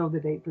don't know the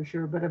date for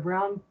sure, but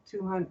around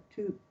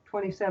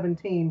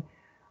 2017,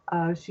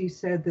 She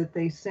said that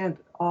they sent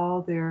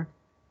all their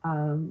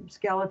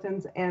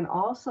skeletons and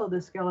also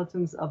the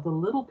skeletons of the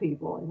little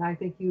people. And I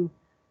think you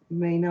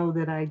may know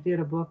that I did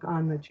a book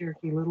on the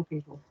Cherokee little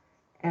people.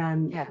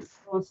 And Yes.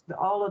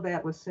 all of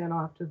that was sent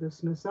off to the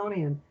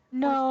Smithsonian.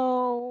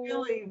 No.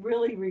 Really,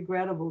 really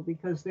regrettable,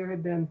 because there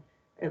have been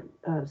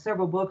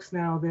several books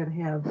now that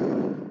have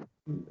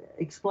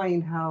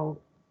explained how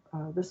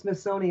the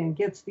Smithsonian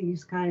gets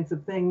these kinds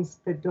of things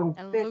that don't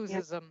And fit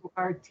loses them. into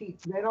our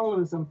teeth. They don't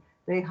lose them.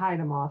 They hide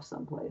them off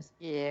someplace.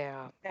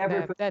 Yeah.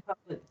 Never for the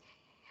public.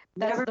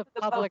 That's Never the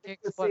for public to see.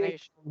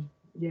 explanation.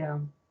 Yeah.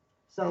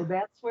 So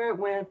that's where it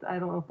went. I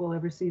don't know if we'll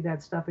ever see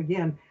that stuff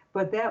again.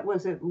 But that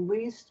was at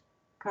least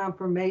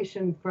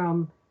confirmation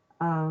from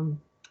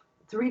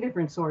 3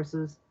 different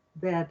sources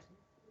that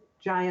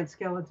giant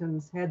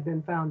skeletons had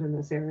been found in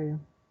this area.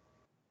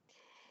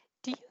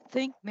 Do you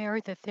think,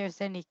 Mary, that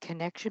there's any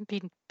connection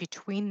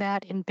between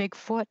that and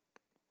Bigfoot?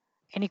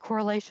 Any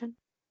correlation?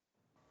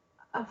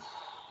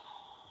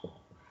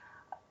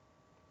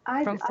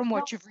 From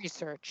what you've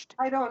researched.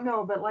 I don't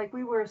know, but like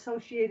we were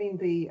associating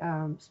the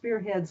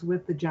spearheads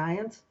with the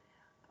giants.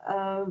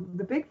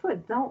 The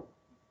Bigfoot don't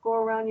go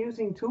around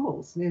using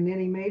tools in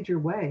any major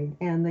way,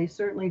 and they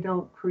certainly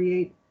don't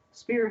create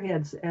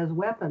spearheads as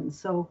weapons.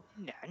 So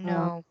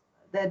no.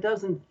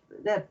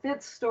 That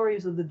fits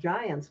stories of the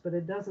giants, but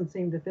it doesn't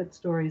seem to fit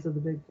stories of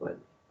the Bigfoot.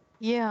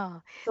 Yeah.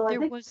 So I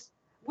think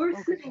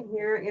we're sitting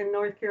here in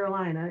North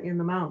Carolina in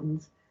the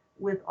mountains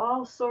with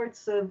all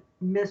sorts of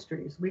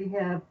mysteries. We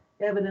have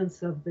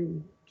evidence of the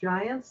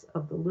giants,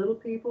 of the little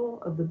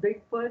people, of the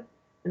Bigfoot,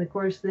 and of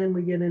course then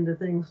we get into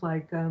things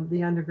like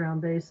the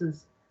underground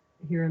bases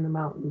here in the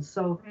mountains.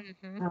 So,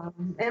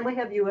 and we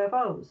have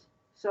UFOs.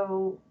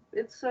 So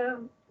it's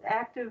an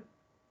active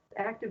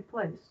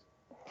place.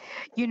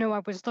 You know,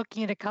 I was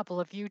looking at a couple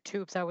of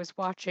YouTubes. I was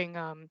watching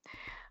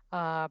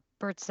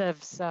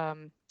Burtsev's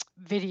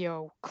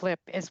video clip,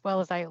 as well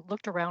as I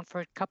looked around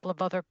for a couple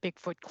of other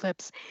Bigfoot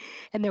clips.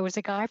 And there was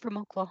a guy from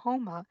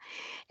Oklahoma,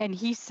 and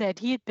he said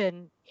he had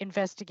been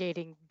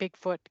investigating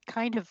Bigfoot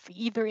kind of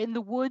either in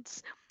the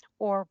woods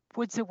or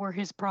woods that were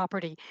his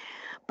property.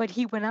 But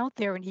he went out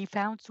there and he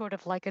found sort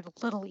of like a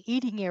little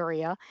eating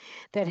area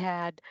that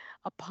had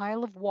a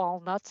pile of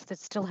walnuts that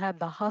still had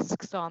the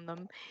husks on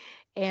them,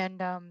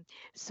 and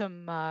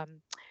some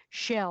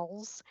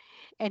shells,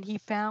 and he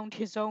found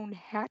his own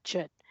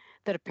hatchet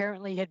that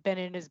apparently had been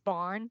in his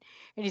barn.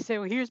 And he said,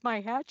 well, here's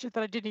my hatchet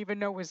that I didn't even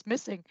know was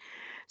missing.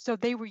 So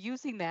they were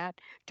using that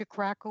to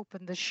crack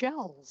open the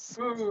shells.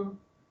 Mm-hmm.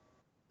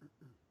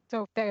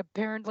 So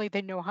apparently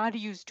they know how to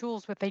use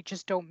tools, but they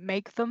just don't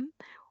make them.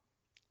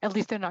 At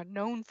least they're not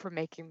known for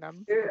making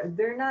them.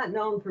 They're not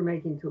known for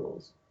making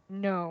tools.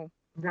 No.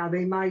 Now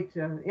they might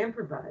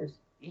improvise.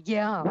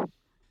 Yeah.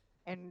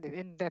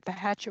 And that the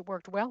hatchet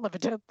worked well,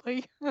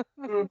 evidently.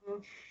 Mm-hmm.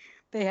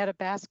 They had a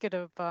basket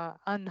of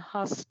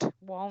unhusked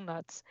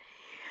walnuts.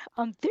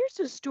 There's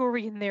a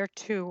story in there,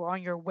 too,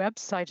 on your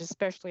website,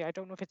 especially. I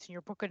don't know if it's in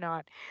your book or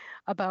not,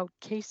 about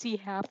Casey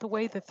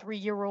Hathaway, the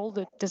 3-year-old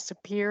that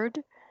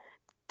disappeared,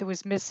 that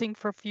was missing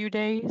for a few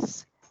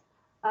days.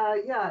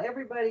 Yeah,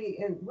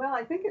 everybody, well,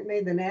 I think it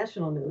made the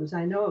national news.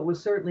 I know it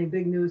was certainly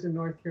big news in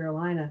North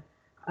Carolina.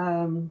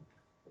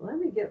 Let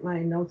me get my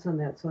notes on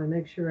that so I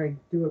make sure I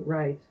do it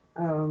right.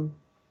 Oh,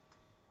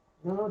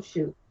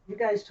 shoot. You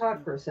guys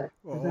talk for a second.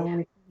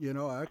 Well,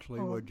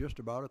 actually, we're just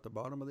about at the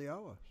bottom of the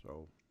hour,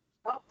 so.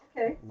 Oh,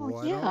 okay.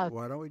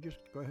 Why don't we just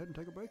go ahead and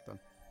take a break then?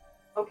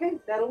 Okay,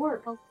 that'll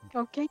work.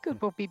 Okay, good.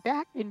 We'll be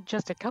back in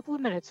just a couple of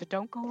minutes, so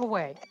don't go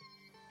away.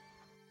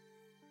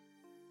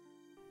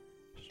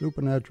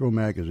 Supernatural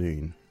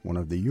Magazine, one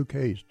of the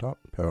UK's top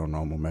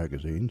paranormal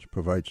magazines,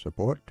 provides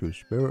support to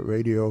Spirit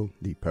Radio,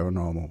 the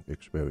Paranormal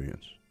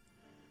Experience.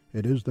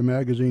 It is the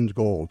magazine's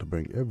goal to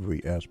bring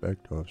every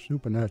aspect of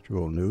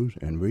supernatural news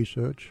and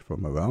research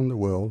from around the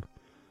world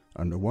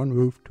under one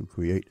roof to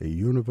create a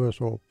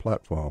universal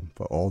platform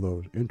for all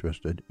those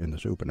interested in the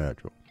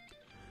supernatural.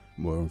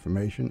 More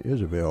information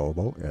is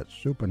available at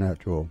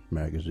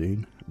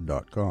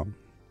supernaturalmagazine.com.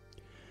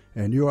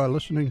 And you are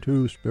listening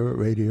to Spirit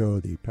Radio,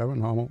 the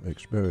Paranormal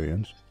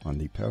Experience on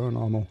the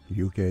Paranormal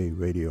UK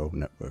Radio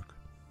Network.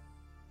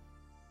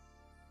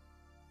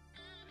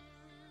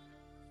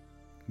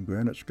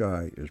 Granite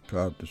Sky is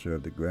proud to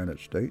serve the Granite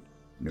State,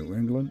 New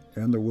England,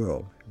 and the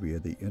world via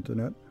the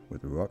Internet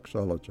with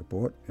rock-solid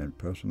support and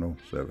personal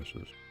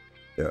services.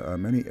 There are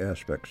many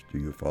aspects to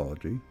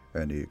ufology,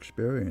 and the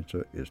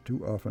experiencer is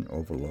too often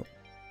overlooked.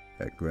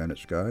 At Granite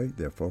Sky,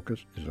 their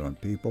focus is on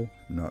people,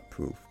 not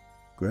proof.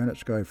 Granite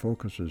Sky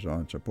focuses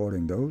on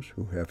supporting those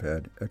who have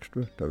had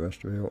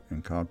extraterrestrial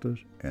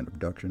encounters and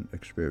abduction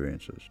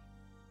experiences.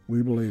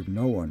 We believe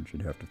no one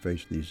should have to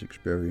face these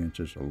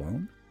experiences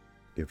alone.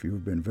 If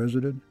you've been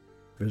visited,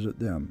 visit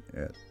them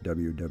at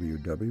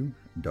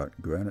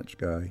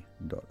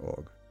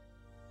www.granitesky.org.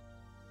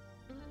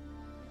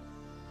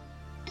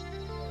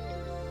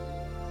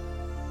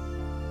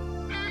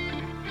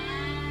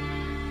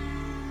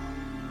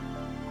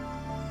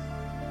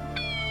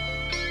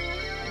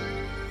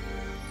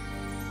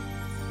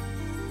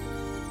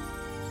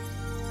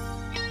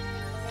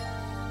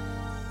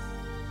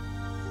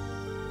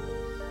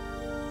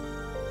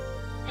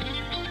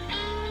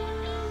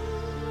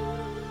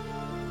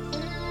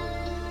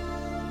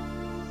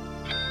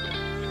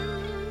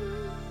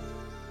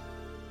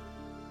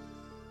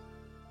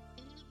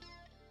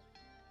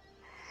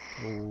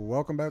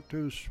 welcome back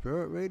to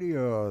Spirit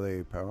Radio,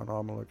 the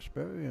paranormal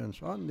experience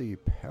on the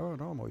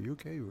Paranormal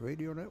UK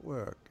Radio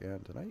Network.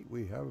 And tonight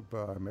we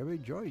have Mary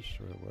Joyce.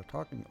 We're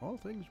talking all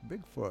things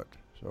Bigfoot.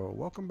 So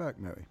welcome back,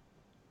 Mary.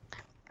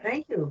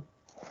 Thank you.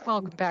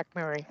 Welcome back,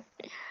 Mary.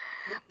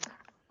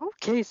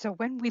 Okay, so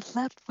when we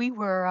left, we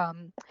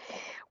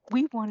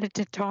wanted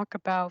to talk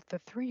about the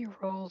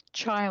 3-year-old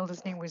child.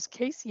 His name was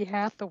Casey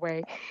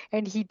Hathaway,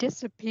 and he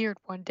disappeared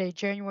one day,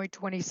 January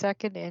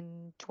 22nd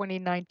in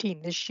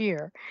 2019, this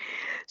year.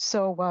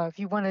 So if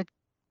you want to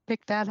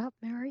pick that up,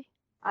 Mary?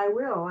 I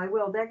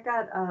will. That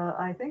got,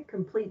 I think,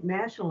 complete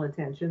national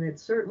attention. It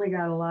certainly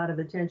got a lot of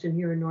attention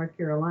here in North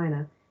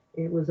Carolina.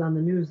 It was on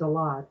the news a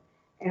lot.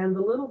 And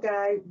the little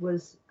guy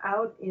was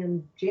out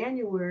in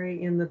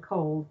January in the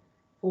cold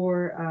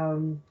for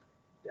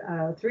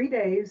 3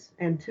 days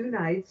and 2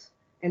 nights,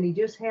 and he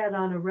just had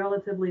on a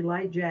relatively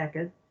light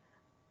jacket,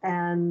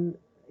 and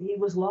he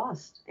was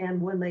lost.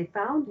 And when they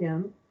found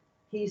him,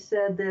 he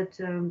said that,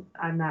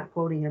 I'm not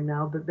quoting him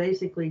now, but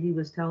basically he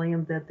was telling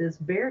him that this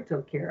bear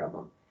took care of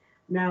him.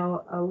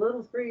 Now, a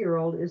little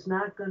 3-year-old is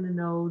not going to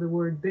know the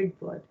word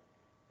Bigfoot.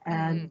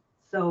 And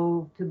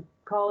so to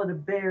call it a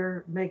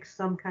bear makes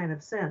some kind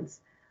of sense,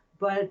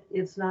 but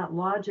it's not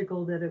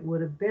logical that it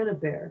would have been a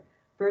bear.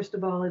 First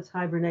of all, it's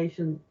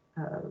hibernation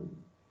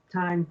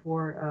time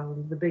for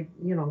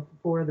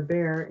for the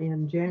bear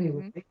in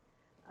January.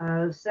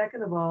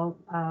 Second of all,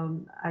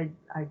 I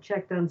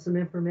checked on some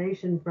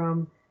information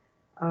from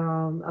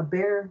a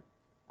bear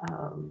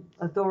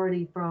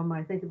authority from,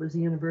 I think it was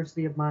the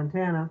University of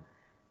Montana,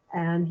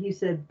 and he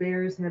said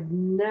bears have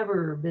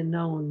never been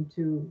known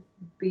to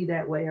be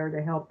that way or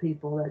to help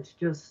people. That's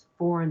just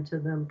foreign to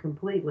them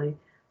completely.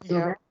 So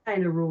that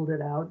kind of ruled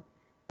it out.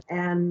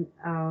 And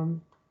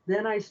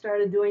then I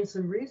started doing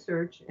some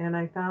research, and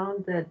I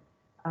found that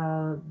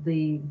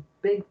the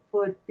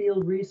Bigfoot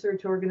Field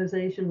Research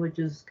Organization, which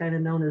is kind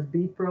of known as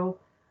BFRO,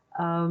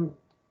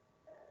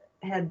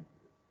 had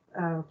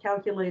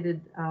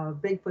calculated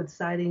Bigfoot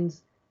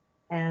sightings,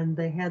 and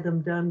they had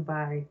them done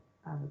by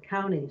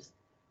counties.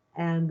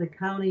 And the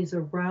counties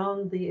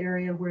around the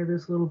area where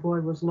this little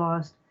boy was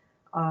lost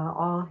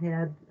all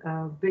had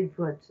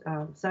Bigfoot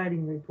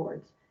sighting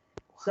reports.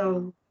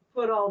 So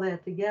put all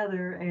that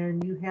together,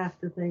 and you have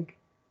to think,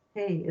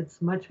 hey,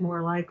 it's much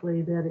more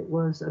likely that it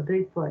was a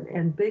Bigfoot.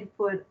 And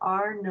Bigfoot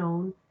are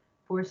known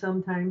for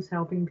sometimes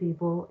helping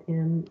people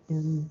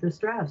in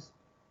distress.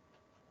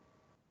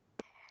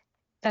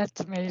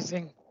 That's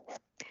amazing.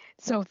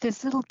 So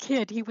this little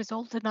kid, he was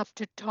old enough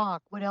to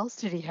talk. What else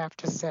did he have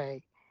to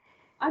say?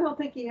 I don't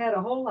think he had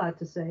a whole lot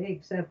to say,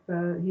 except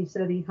he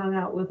said he hung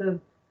out with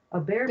a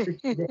bear for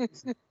 2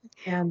 days.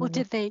 And, well,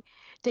 did they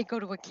go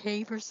to a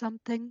cave or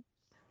something?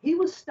 He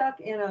was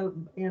stuck in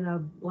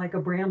a like a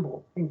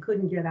bramble and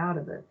couldn't get out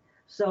of it.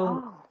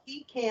 So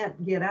he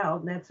can't get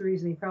out, and that's the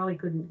reason he probably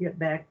couldn't get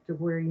back to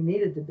where he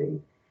needed to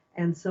be.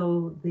 And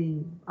so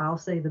I'll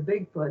say the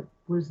Bigfoot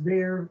was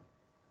there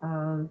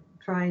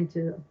trying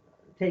to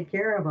take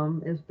care of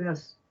him as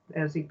best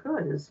as he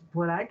could, is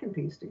what I can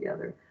piece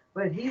together.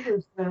 But he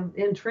was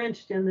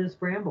entrenched in this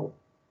bramble.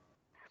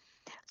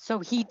 So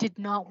he did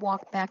not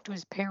walk back to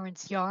his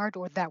parents' yard,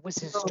 or that was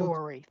his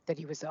story, that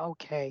he was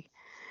okay?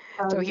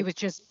 So he was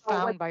just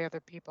found by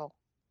other people.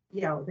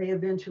 Yeah, they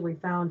eventually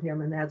found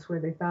him, and that's where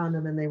they found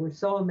him, and they were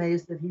so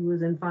amazed that he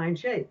was in fine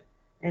shape,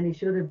 and he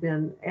should have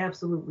been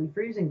absolutely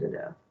freezing to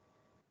death.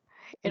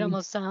 It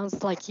almost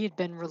sounds like he had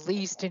been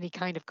released, and he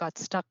kind of got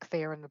stuck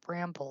there in the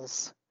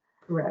brambles.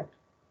 Correct.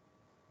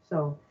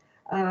 So,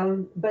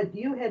 but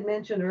you had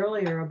mentioned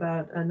earlier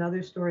about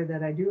another story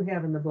that I do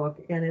have in the book,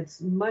 and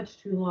it's much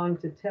too long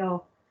to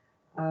tell,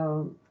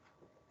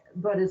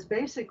 but it's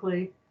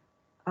basically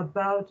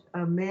about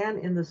a man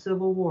in the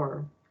Civil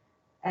War,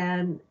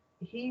 and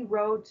he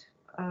wrote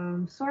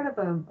sort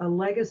of a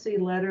legacy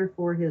letter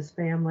for his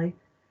family.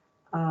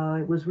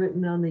 It was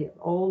written on the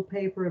old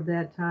paper of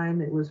that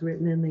time. It was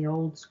written in the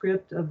old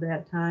script of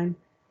that time.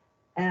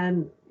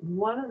 And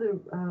one of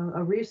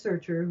a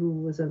researcher who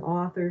was an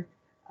author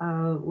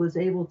was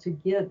able to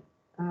get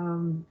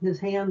his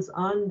hands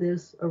on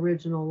this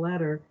original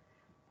letter,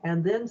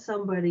 and then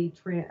somebody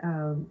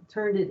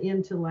turned it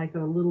into like a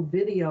little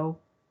video.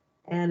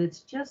 And it's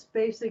just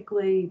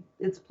basically,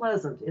 it's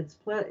pleasant.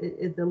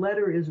 The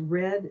letter is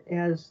read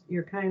as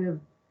you're kind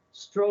of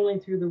strolling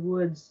through the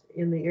woods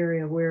in the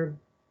area where,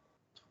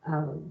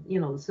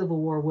 the Civil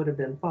War would have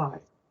been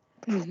fought.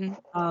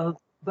 Mm-hmm.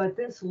 But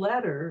this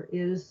letter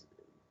is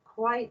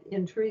quite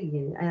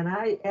intriguing. And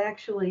I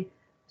actually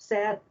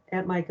sat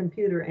at my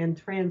computer and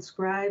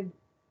transcribed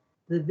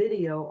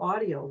the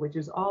audio, which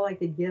is all I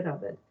could get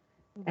of it.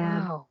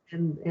 Wow.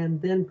 And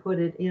then put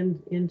it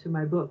into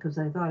my book because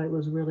I thought it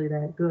was really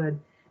that good.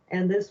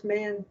 And this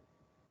man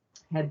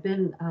had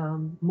been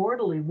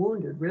mortally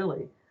wounded,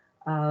 really,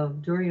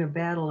 during a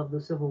battle of the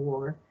Civil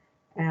War,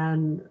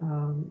 and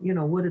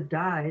would have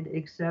died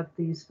except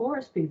these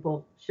forest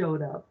people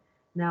showed up.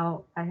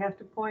 Now, I have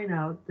to point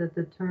out that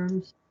the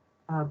terms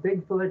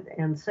Bigfoot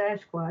and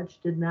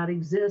Sasquatch did not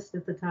exist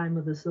at the time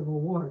of the Civil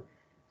War.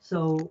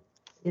 So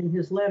in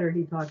his letter,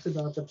 he talks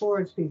about the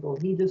forest people.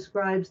 He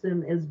describes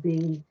them as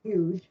being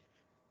huge,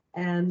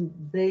 and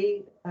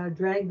they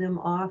dragged him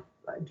off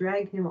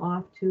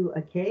to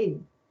a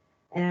cave.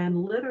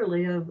 And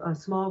literally, a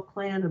small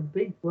clan of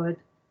Bigfoot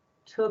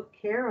took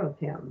care of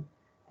him.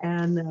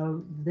 And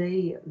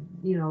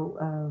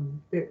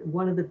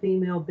one of the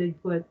female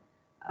Bigfoot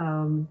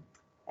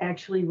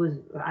actually was,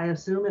 I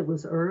assume it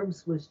was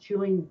herbs, was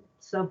chewing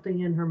something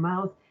in her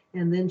mouth,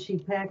 and then she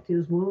packed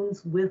his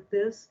wounds with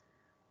this,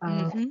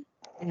 and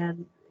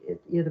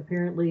it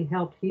apparently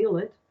helped heal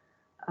it.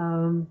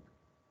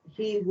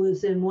 He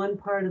was in one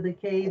part of the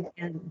cave,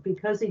 and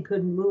because he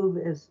couldn't move,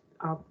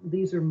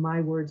 these are my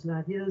words,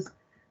 not his,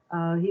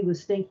 he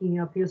was stinking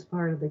up his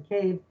part of the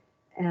cave.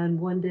 And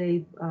one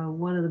day,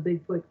 one of the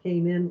Bigfoot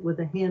came in with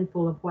a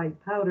handful of white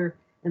powder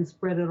and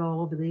spread it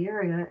all over the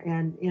area.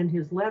 And in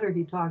his letter,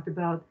 he talked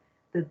about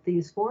that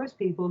these forest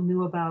people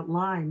knew about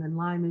lime, and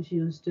lime is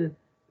used to,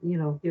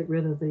 get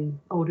rid of the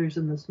odors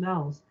and the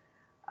smells.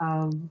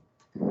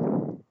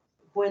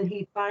 When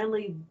he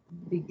finally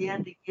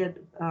began to get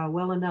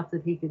well enough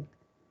that he could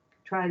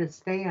try to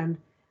stand,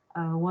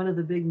 one of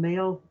the big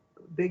male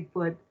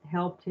Bigfoot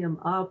helped him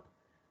up.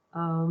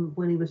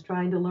 When he was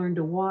trying to learn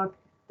to walk,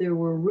 there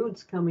were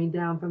roots coming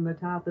down from the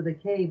top of the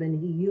cave,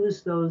 and he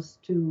used those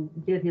to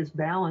get his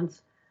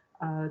balance,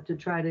 to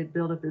try to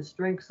build up his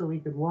strength so he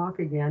could walk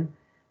again.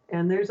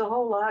 And there's a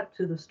whole lot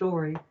to the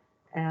story.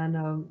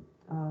 And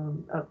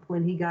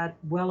when he got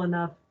well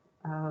enough,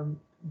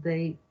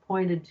 they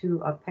pointed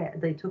to a path.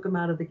 They took him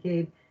out of the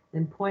cave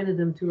and pointed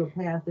him to a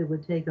path that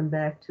would take him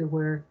back to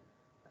where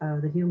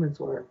the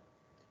humans were.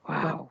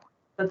 Wow.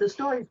 But the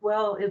story's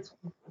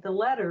the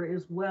letter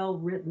is well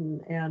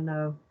written, and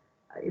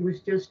it was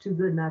just too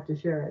good not to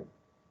share it.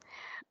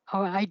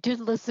 Oh, I did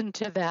listen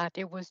to that.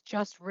 It was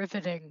just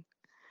riveting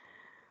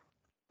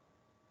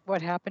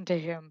what happened to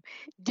him.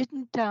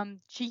 Didn't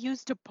she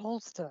used a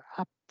poultice,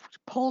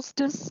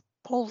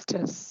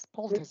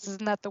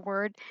 isn't that the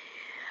word?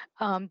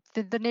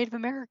 The Native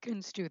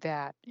Americans do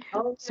that.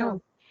 Oh, yeah.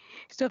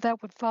 So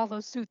that would follow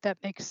suit. That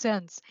makes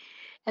sense.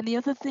 And the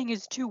other thing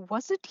is too,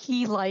 wasn't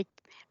he like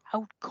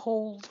out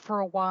cold for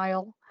a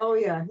while? Oh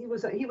yeah, he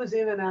was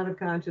in and out of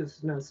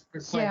consciousness for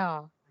quite.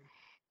 Yeah,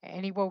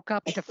 and he woke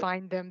up to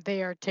find them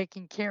there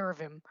taking care of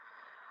him.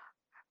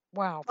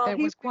 Wow, well, that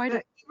was quite.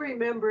 He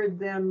remembered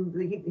them.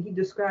 He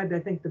described, I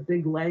think, the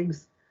big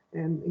legs,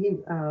 and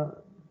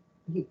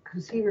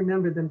because he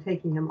remembered them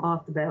taking him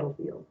off the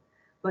battlefield,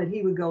 but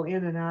he would go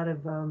in and out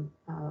of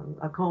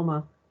a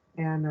coma,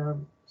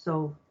 and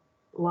so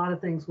a lot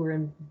of things were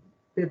in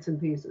bits and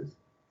pieces.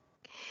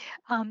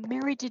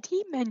 Mary, did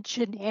he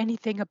mention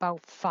anything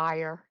about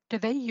fire? Do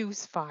they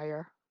use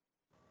fire?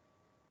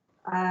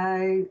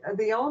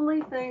 The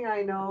only thing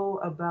I know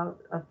about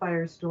a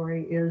fire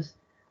story is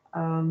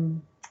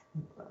one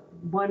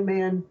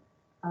man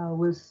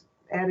was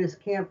at his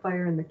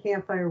campfire, and the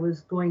campfire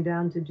was going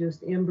down to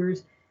just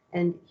embers,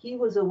 and he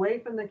was away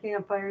from the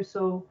campfire,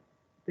 so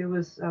there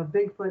was a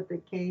Bigfoot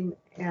that came,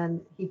 and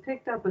he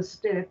picked up a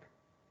stick,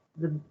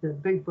 the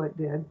Bigfoot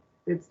did.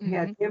 It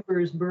had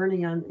embers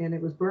burning and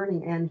it was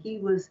burning, and he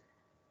was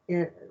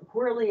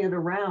whirling it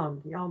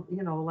around,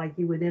 like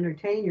you would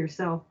entertain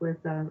yourself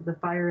with the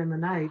fire in the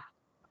night.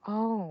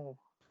 Oh.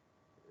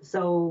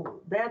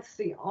 So that's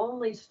the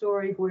only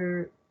story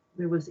where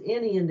there was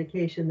any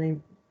indication they,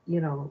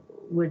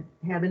 would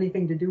have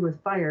anything to do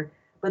with fire.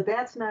 But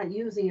that's not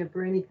using it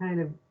for any kind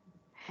of,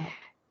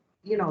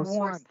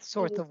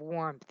 source of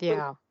warmth,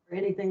 yeah. Or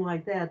anything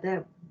like that.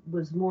 That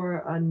was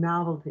more a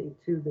novelty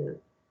to the.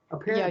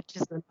 Apparently, yeah,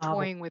 just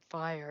toying with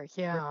fire,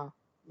 yeah.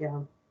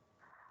 Yeah.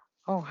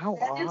 Oh, how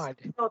odd.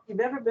 If you've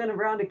ever been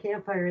around a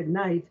campfire at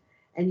night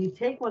and you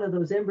take one of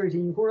those embers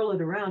and you whirl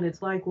it around,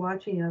 it's like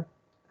watching a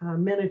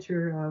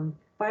miniature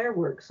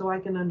fireworks. So I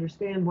can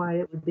understand why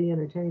it would be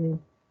entertaining.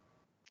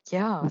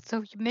 Yeah,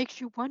 so it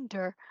makes you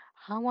wonder,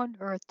 how on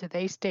earth do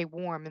they stay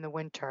warm in the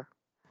winter?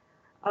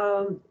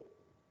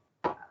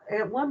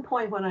 At one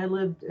point when I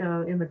lived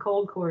in the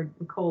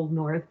cold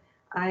north,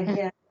 I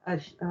had a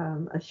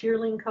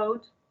shearling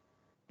coat.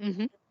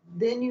 Mm-hmm.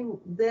 Then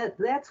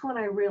that's when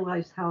I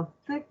realized how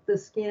thick the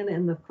skin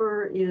and the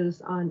fur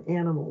is on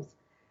animals,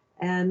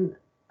 and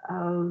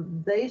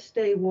they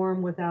stay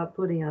warm without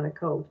putting on a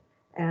coat.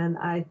 And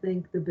I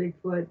think the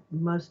Bigfoot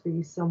must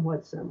be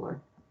somewhat similar.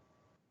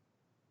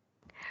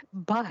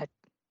 But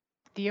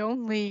the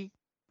only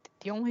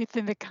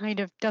thing that kind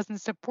of doesn't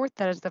support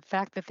that is the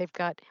fact that they've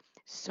got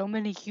so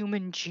many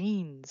human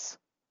genes.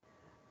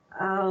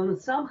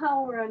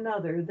 Somehow or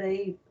another,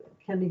 they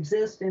can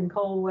exist in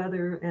cold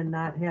weather and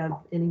not have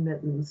any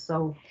mittens.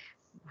 So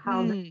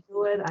how they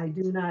do it, I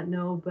do not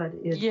know, but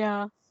it's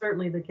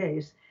certainly the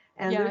case.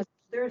 And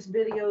there's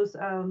videos.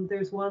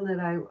 There's one that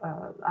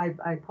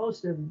I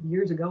posted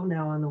years ago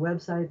now on the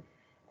website,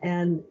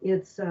 and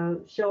it's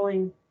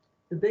showing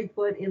the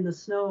Bigfoot in the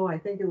snow. I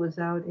think it was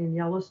out in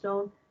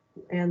Yellowstone,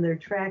 and they're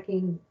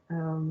tracking,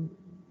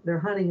 they're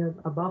hunting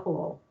a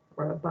buffalo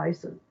or a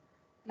bison.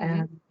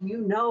 And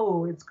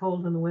it's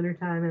cold in the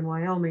wintertime in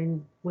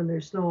Wyoming, when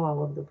there's snow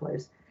all over the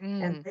place.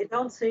 And they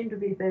don't seem to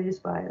be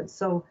fazed by it.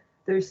 So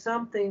there's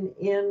something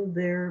in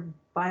their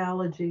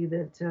biology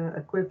that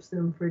equips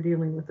them for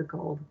dealing with the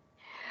cold.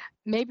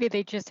 Maybe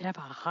they just have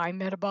a high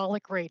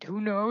metabolic rate. Who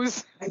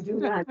knows? I do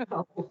not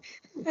know.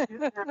 I do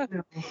not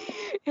know.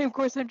 And of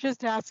course, I'm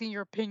just asking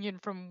your opinion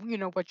from,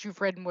 what you've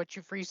read and what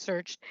you've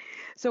researched.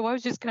 So I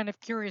was just kind of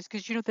curious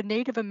because, the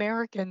Native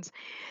Americans,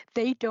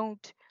 they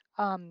don't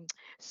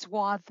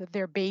swathe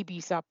their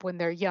babies up when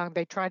they're young.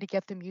 They try to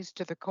get them used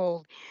to the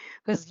cold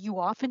because you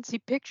often see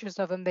pictures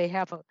of them. They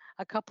have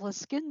a couple of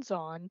skins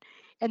on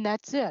and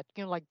that's it,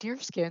 like deer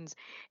skins.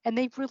 And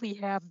they really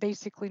have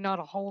basically not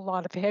a whole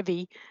lot of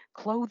heavy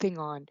clothing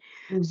on.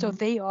 So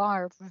they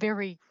are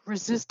very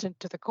resistant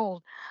to the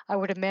cold. I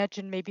would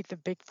imagine maybe the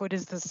Bigfoot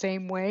is the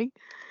same way.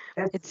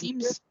 It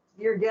seems.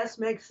 Your guess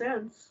makes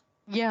sense.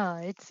 Yeah,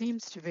 it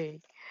seems to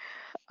be.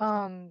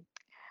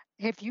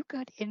 Have you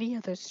got any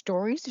other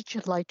stories that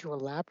you'd like to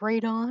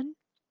elaborate on?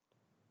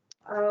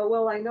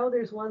 Well, I know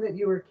there's one that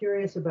you were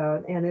curious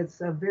about, and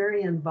it's a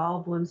very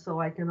involved one, so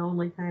I can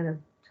only kind of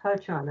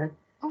touch on it.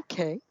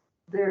 Okay.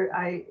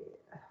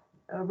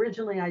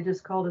 Originally I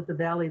just called it the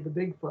Valley of the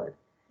Bigfoot,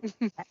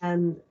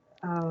 and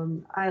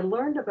I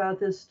learned about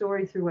this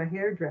story through a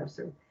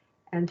hairdresser,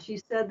 and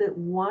she said that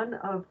one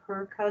of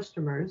her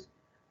customers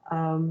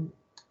would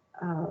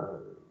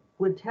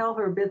tell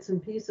her bits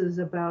and pieces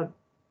about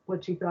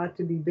what she thought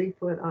to be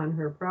Bigfoot on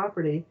her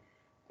property,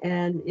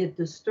 and it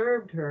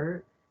disturbed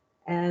her.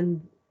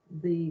 And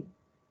the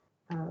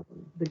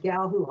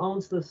gal who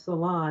owns the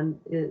salon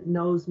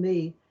knows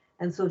me,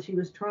 and so she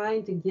was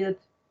trying to get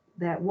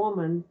that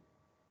woman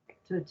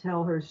to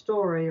tell her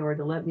story or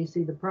to let me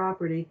see the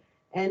property,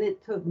 and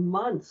it took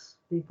months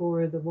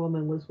before the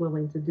woman was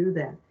willing to do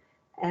that.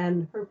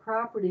 And her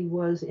property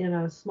was in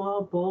a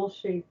small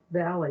bowl-shaped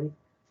valley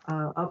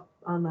up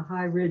on the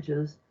high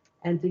ridges,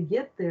 and to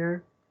get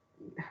there,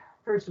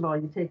 first of all,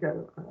 you take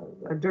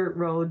a dirt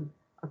road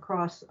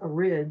across a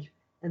ridge,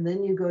 and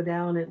then you go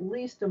down at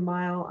least a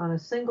mile on a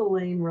single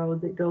lane road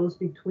that goes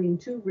between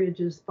two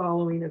ridges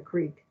following a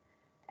creek.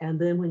 And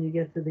then when you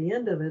get to the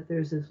end of it,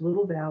 there's this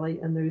little valley,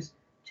 and there's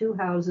two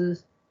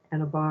houses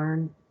and a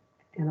barn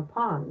and a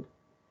pond.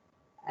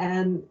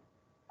 And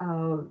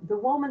the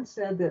woman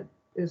said that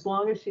as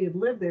long as she had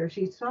lived there,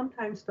 she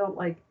sometimes felt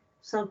like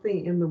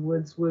something in the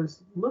woods was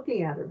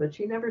looking at her, but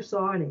she never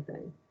saw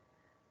anything.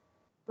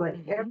 But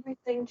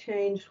everything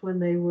changed when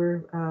they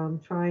were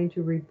trying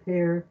to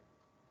repair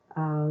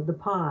the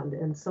pond.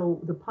 And so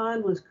the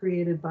pond was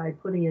created by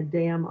putting a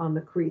dam on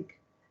the creek.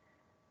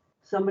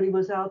 Somebody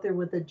was out there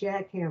with a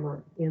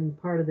jackhammer in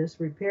part of this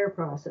repair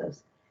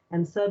process,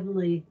 and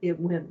suddenly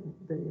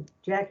the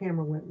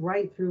jackhammer went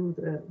right through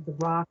the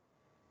rock,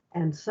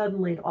 and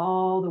suddenly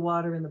all the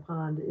water in the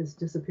pond is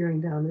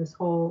disappearing down this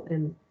hole.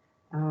 And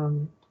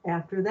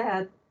after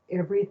that,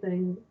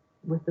 everything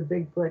with the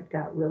Bigfoot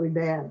got really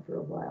bad for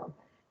a while.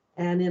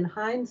 And in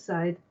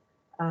hindsight,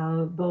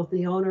 both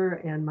the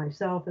owner and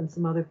myself and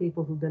some other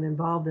people who've been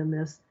involved in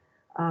this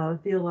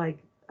feel like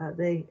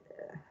they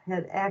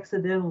had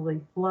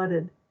accidentally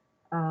flooded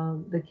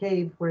the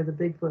cave where the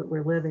Bigfoot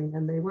were living,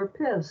 and they were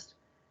pissed.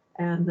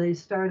 And they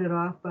started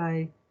off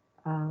by,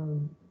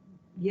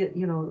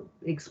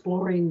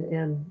 exploring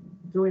and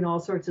doing all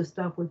sorts of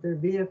stuff with their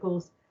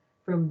vehicles.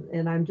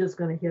 And I'm just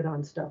going to hit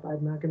on stuff.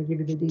 I'm not going to give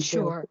you the details.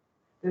 Sure.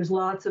 There's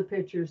lots of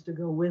pictures to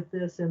go with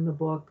this in the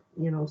book,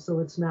 so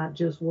it's not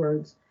just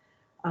words.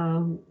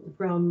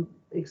 From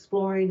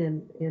exploring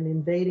and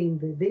invading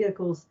the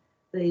vehicles,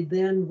 they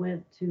then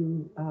went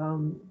to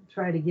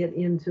try to get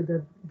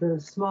into the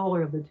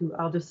smaller of the two.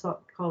 I'll just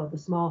call it the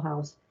small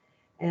house.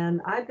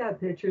 And I've got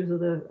pictures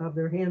of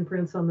their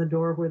handprints on the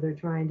door where they're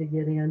trying to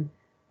get in.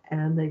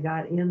 And they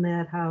got in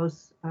that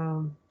house.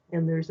 And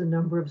there's a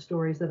number of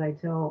stories that I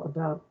tell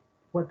about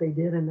what they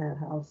did in that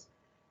house.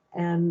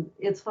 And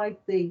it's like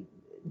they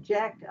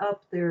jacked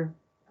up their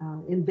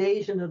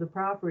invasion of the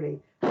property.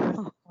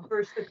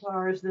 First the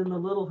cars, then the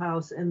little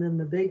house, and then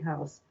the big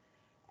house.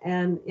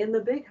 And in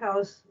the big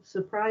house,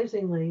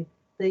 surprisingly,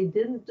 they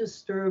didn't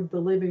disturb the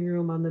living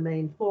room on the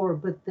main floor,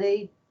 but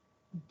they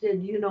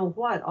did,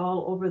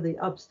 all over the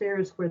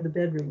upstairs where the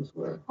bedrooms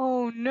were.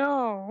 Oh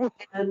no!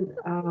 And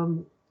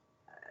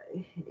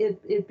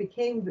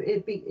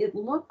it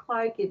looked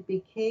like it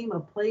became a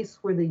place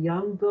where the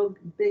young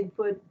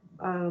Bigfoot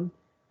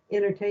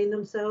entertained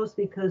themselves,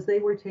 because they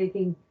were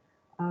taking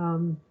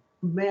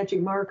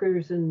magic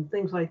markers and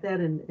things like that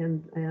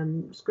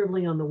and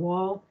scribbling on the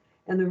wall.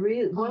 And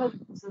one of the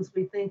reasons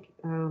we think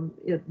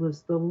it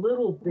was the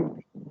little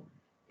Bigfoot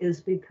is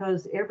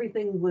because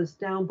everything was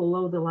down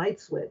below the light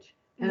switch.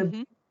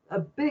 And a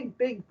big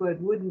Bigfoot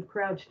wouldn't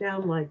crouch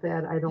down like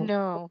that, I don't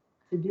know,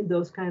 to do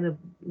those kind of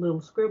little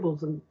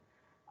scribbles. And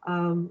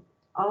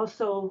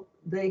also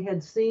they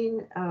had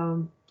seen,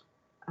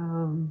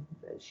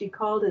 she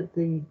called it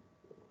the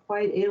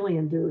white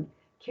alien dude,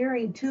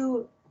 carrying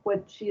two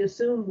what she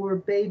assumed were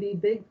baby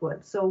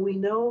Bigfoot. So we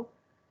know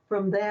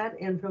from that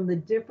and from the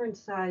different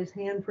size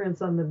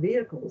handprints on the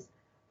vehicles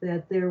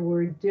that there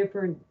were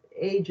different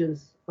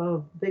ages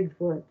of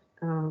Bigfoot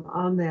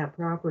on that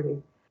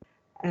property.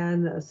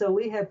 And so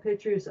we have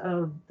pictures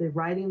of the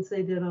writings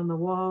they did on the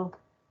wall.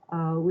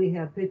 We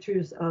have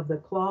pictures of the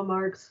claw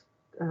marks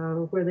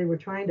where they were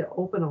trying to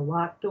open a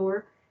locked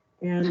door.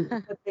 And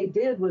what they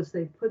did was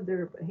they put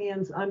their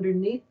hands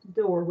underneath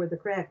the door where the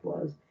crack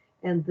was.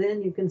 And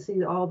then you can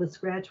see all the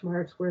scratch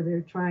marks where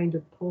they're trying to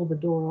pull the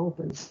door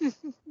open.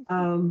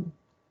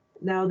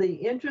 Now, the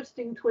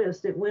interesting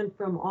twist, it went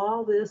from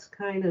all this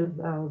kind of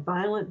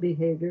violent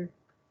behavior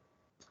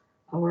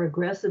or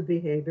aggressive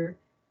behavior.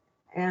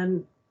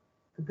 And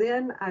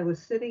then I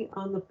was sitting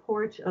on the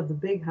porch of the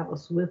big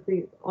house with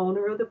the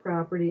owner of the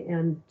property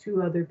and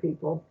two other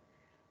people.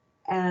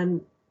 And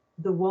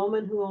the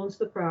woman who owns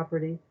the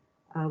property,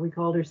 we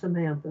called her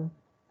Samantha,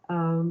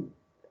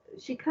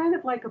 she kind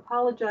of like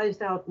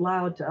apologized out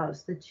loud to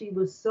us that she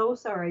was so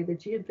sorry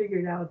that she had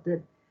figured out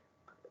that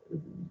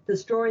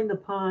destroying the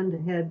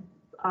pond had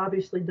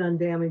obviously done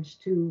damage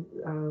to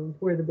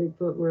where the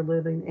Bigfoot were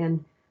living,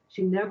 and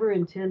she never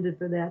intended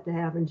for that to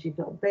happen. She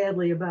felt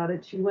badly about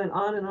it. She went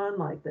on and on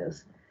like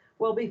this.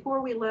 Well,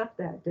 before we left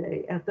that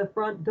day, at the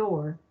front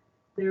door,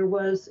 there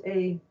was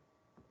it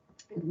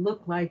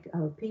looked like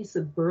a piece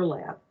of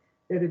burlap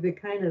that had been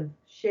kind of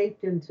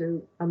shaped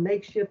into a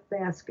makeshift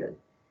basket.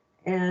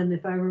 And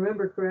if I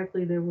remember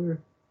correctly, there were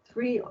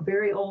 3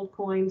 very old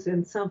coins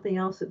and something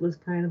else that was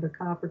kind of a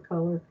copper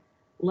color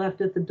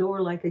left at the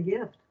door like a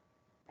gift.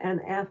 And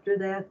after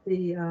that,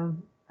 the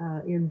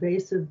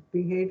invasive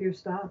behavior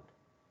stopped.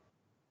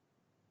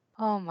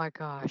 Oh my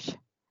gosh.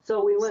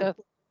 So we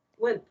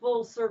went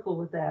full circle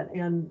with that.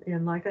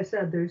 And like I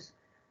said, there's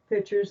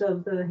pictures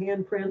of the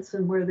handprints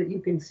and where that you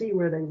can see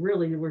where they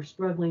really were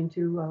struggling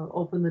to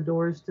open the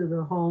doors to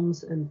the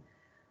homes and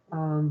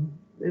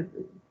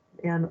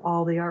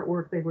all the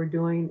artwork they were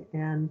doing.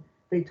 And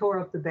they tore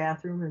up the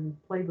bathroom and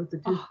played with the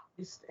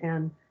toothpaste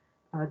and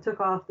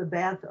took off the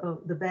back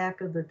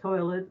of the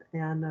toilet.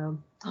 And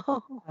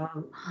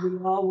we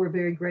all were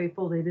very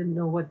grateful. They didn't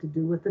know what to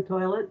do with the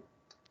toilet.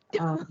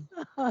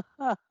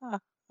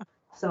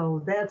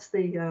 So that's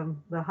the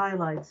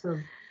highlights of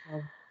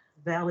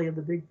Valley of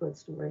the Bigfoot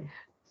story.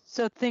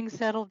 So things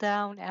settled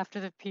down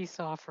after the peace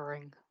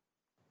offering.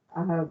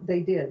 They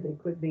did. They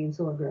quit being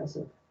so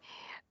aggressive.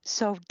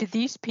 So did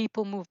these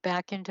people move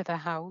back into the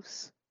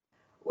house?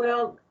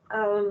 Well,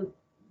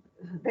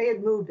 they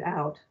had moved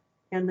out,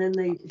 and then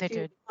they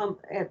did.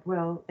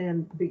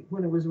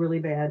 When it was really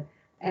bad,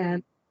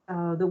 and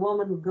the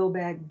woman would go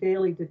back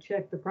daily to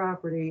check the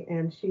property,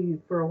 and she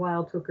for a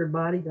while took her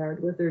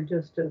bodyguard with her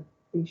just to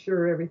be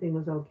sure everything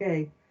was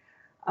okay.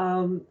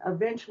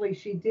 Eventually,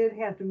 she did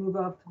have to move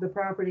off the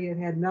property. It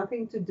had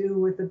nothing to do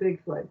with the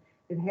Bigfoot.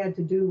 It had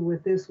to do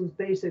with this was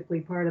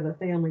basically part of a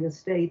family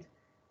estate,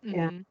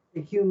 and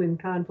the human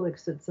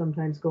conflicts that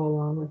sometimes go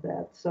along with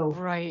that. So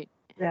right.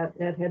 that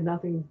had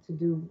nothing to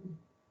do.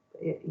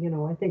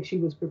 I think she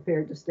was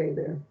prepared to stay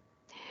there.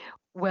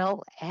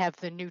 Well, have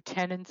the new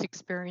tenants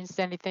experienced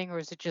anything, or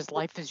is it just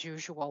life as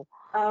usual?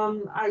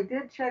 I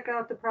did check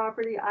out the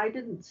property. I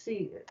didn't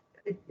see it.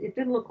 It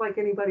didn't look like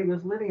anybody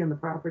was living in the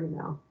property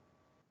now.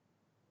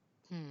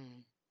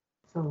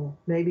 So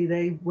maybe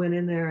they went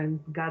in there and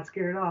got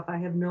scared off. I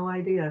have no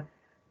idea.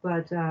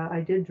 But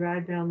I did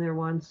drive down there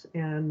once,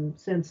 and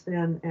since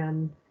then,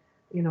 and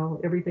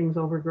everything's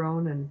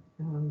overgrown.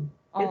 And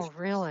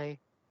really?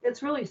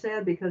 It's really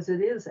sad because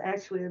it is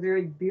actually a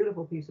very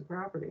beautiful piece of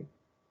property.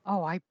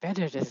 Oh, I bet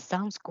it is. It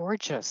sounds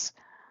gorgeous.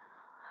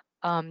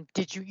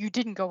 You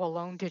didn't go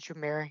alone, did you,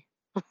 Mary?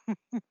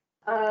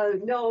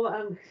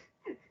 No.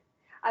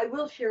 I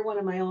will share one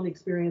of my own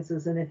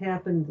experiences, and it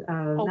happened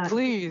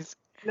please.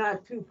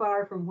 Not too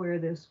far from where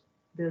this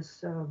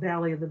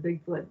Valley of the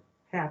Bigfoot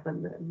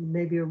happened,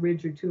 maybe a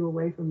ridge or two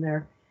away from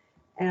there.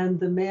 And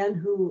the man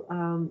who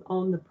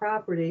owned the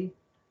property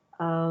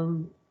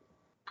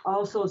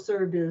also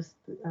served as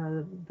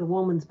the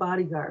woman's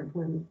bodyguard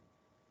when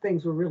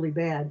things were really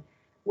bad.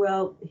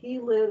 Well, he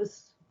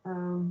has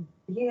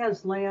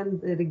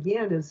land that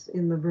again is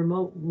in the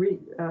remote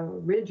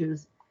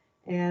ridges,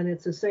 and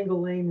it's a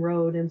single lane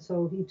road. And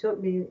so he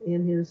took me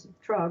in his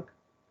truck.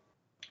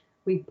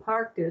 We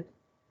parked it,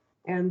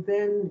 and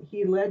then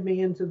he led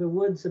me into the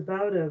woods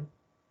about a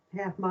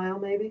half mile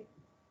maybe.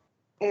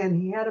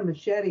 And he had a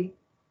machete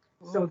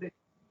so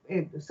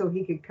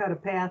he could cut a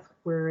path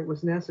where it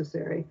was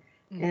necessary.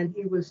 And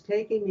he was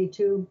taking me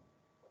to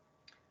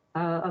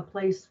a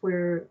place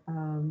where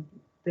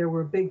there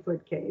were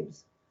Bigfoot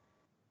caves.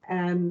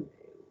 And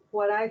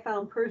what I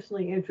found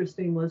personally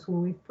interesting was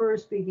when we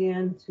first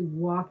began to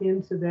walk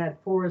into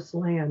that forest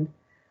land,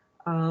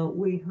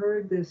 we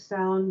heard this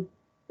sound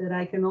that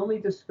I can only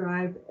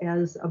describe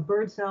as a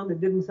bird sound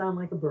that didn't sound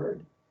like a bird.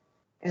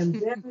 And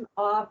then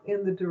off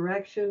in the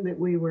direction that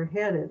we were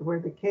headed, where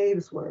the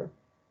caves were,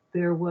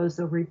 there was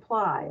a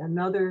reply,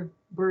 another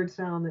bird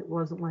sound that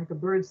wasn't like a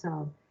bird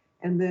sound.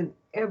 And then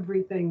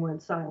everything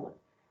went silent.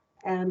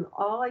 And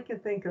all I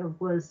could think of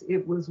was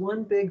it was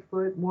one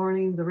Bigfoot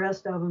warning the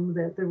rest of them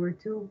that there were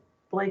 2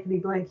 blankety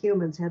blank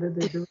humans headed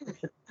their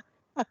direction.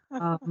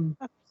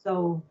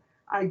 So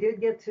I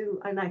did get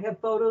to, and I have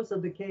photos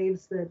of the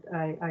caves that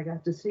I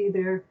got to see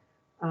there.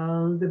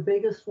 The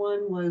biggest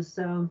one was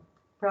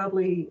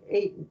probably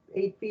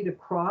 8 feet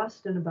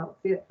across and about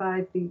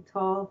 5 feet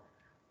tall.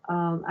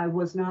 I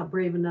was not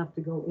brave enough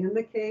to go in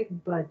the cave,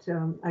 but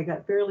I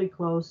got fairly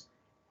close,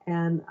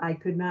 and I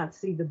could not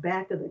see the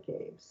back of the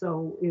cave.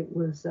 So it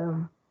was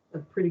a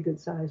pretty good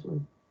size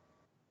one.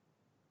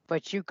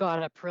 But you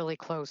got up really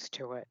close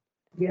to it.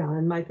 Yeah,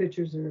 and my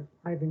pictures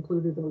I've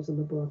included those in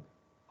the book.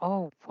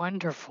 Oh,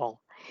 wonderful.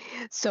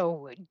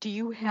 So, do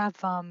you have,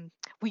 well,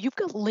 you've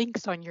got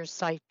links on your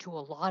site to a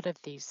lot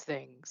of these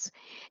things.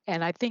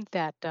 And I think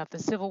that the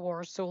Civil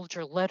War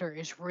soldier letter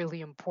is really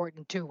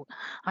important too.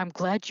 I'm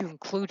glad you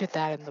included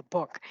that in the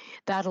book.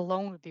 That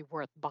alone would be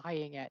worth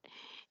buying it.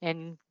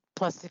 And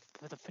plus,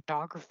 for the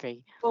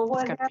photography, Well, it's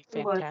what going to be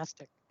happened was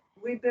fantastic.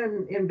 we've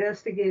been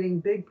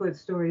investigating Bigfoot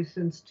stories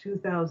since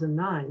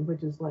 2009,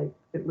 which is like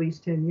at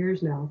least 10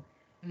 years now.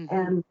 Mm-hmm.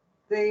 And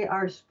they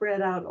are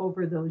spread out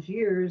over those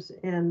years,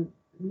 and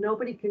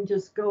nobody can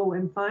just go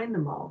and find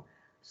them all.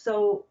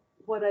 So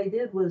what I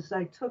did was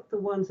I took the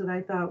ones that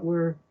I thought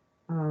were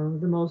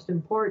the most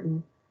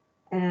important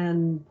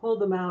and pulled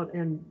them out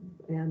and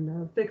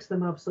fixed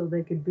them up so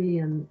they could be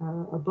in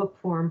a book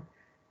form.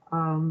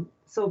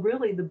 So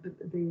really, the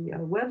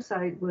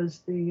website was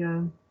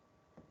the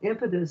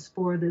impetus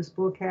for this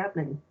book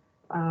happening.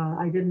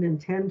 I didn't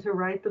intend to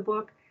write the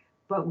book,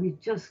 but we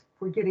just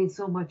were getting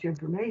so much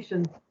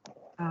information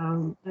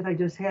that I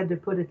just had to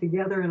put it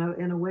together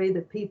in a way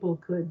that people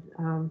could,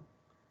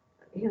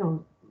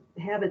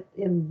 have it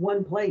in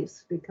one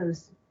place,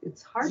 because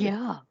it's hard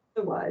to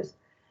otherwise.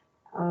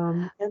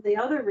 And the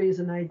other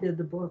reason I did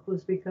the book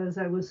was because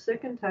I was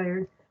sick and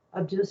tired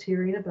of just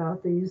hearing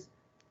about these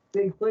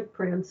big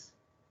footprints,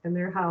 and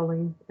they're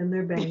howling and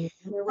they're banging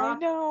and they're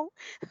rocking. I know.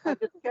 I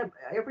just kept,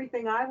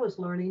 everything I was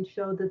learning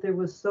showed that there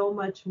was so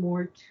much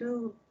more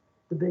to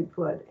the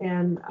Bigfoot,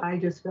 and I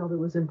just felt it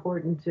was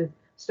important to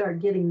start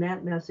getting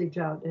that message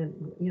out.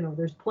 And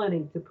there's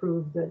plenty to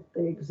prove that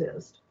they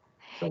exist.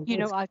 So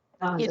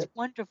it's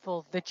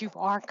wonderful that you've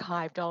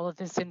archived all of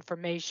this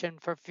information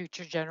for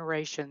future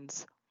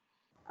generations.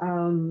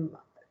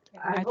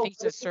 I think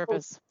it's a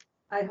service.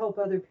 I hope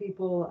other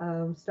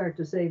people start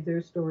to save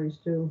their stories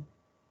too.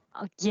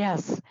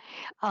 Yes.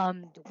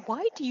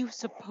 Why do you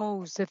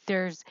suppose that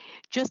there's,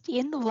 just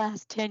in the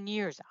last 10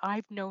 years,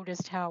 I've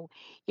noticed how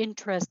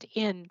interest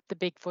in the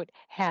Bigfoot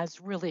has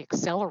really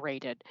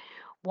accelerated?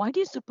 Why do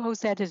you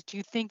suppose that is? Do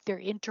you think they're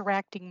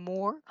interacting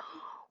more,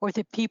 or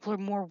that people are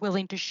more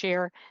willing to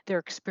share their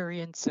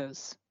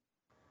experiences?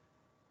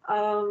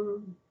 I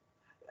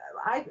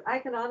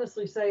can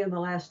honestly say in the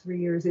last 3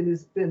 years, it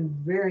has been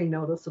very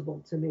noticeable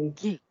to me.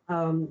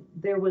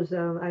 There was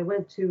I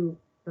went to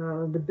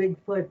the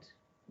Bigfoot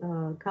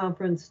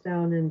conference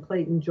down in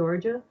Clayton,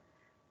 Georgia,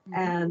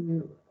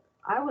 and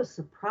I was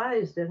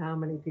surprised at how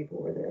many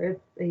people were there.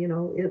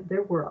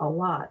 There were a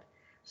lot.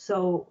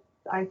 So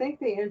I think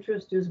the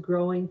interest is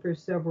growing for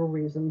several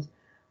reasons.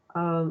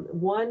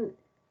 One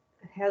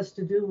has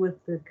to do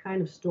with the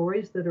kind of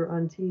stories that are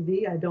on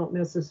TV. I don't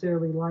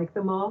necessarily like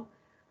them all.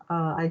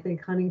 I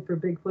think hunting for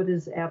Bigfoot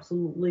is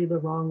absolutely the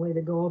wrong way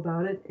to go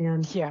about it.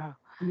 And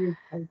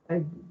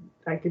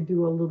I could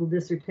do a little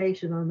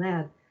dissertation on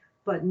that.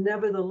 But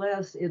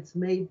nevertheless, it's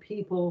made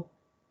people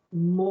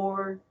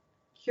more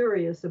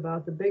curious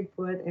about the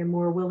Bigfoot and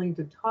more willing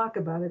to talk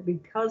about it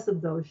because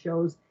of those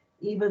shows,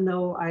 even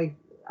though I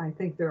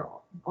think they're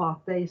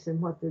off base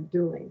in what they're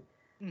doing.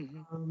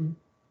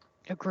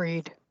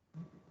 Agreed.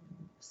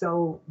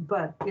 So,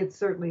 but it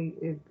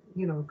certainly,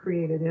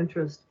 created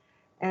interest.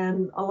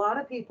 And a lot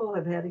of people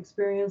have had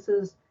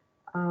experiences.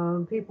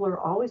 People are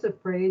always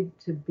afraid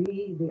to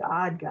be the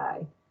odd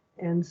guy.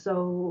 And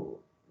so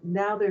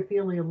now they're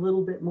feeling a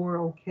little bit more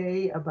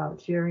okay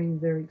about sharing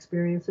their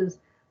experiences.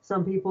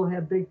 Some people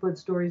have Bigfoot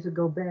stories that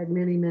go back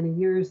many, many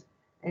years,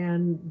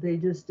 and they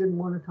just didn't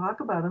want to talk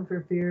about them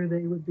for fear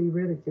they would be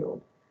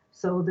ridiculed.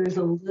 So there's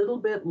a little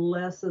bit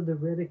less of the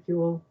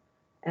ridicule,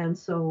 and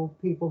so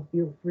people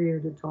feel freer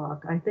to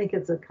talk. I think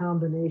it's a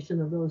combination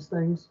of those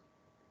things.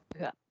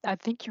 Yeah, I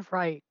think you're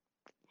right.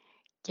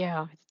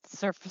 Yeah, it's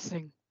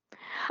surfacing.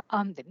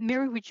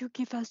 Mary, would you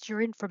give us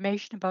your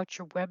information about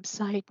your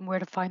website and where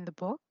to find the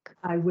book?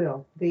 I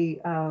will. The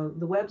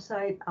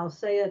website, I'll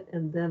say it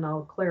and then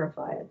I'll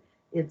clarify it.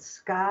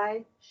 It's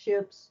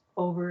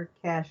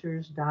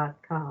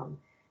skyshipsovercachers.com.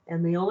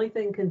 And the only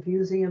thing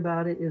confusing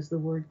about it is the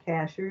word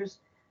Cachers.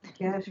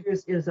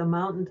 Cachers is a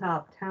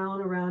mountaintop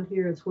town around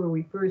here. It's where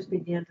we first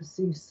began to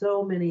see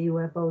so many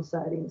UFO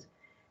sightings.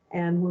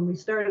 And when we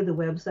started the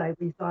website,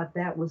 we thought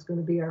that was going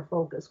to be our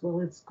focus. Well,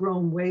 it's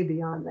grown way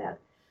beyond that.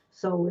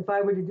 So if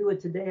I were to do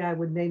it today, I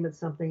would name it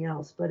something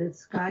else. But it's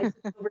Sky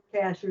Ships Over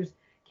Cachers.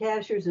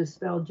 Cachers is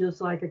spelled just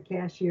like a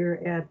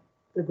cashier at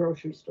the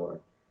grocery store.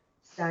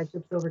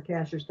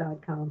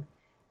 Skyshipsovercachers.com.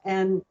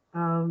 And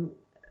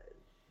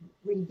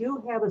we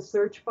do have a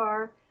search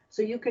bar,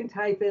 so you can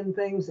type in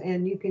things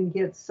and you can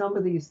get some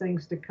of these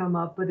things to come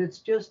up, but it's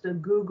just a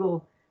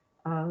Google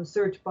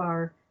search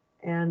bar,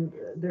 and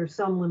there's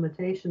some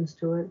limitations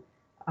to it.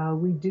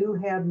 We do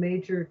have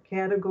major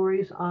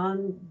categories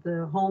on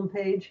the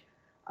homepage.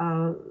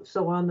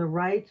 So on the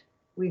right,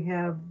 we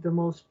have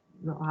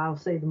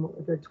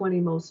the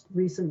 20 most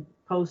recent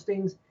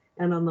postings.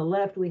 And on the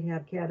left, we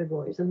have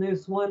categories. And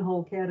there's one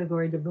whole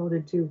category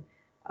devoted to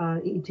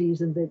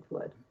ETs and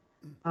Bigfoot.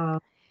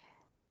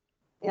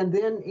 And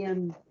then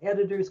in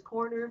Editor's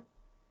Corner,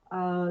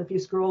 if you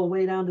scroll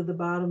way down to the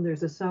bottom,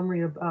 there's a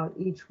summary about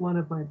each one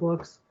of my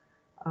books.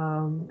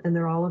 And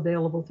they're all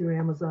available through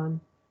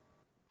Amazon.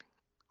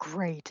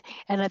 Great.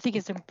 And I think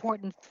it's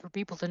important for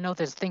people to know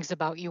there's things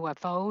about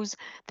UFOs,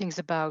 things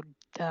about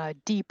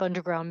deep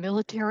underground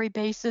military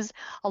bases,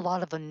 a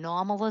lot of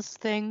anomalous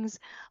things,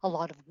 a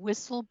lot of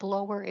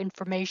whistleblower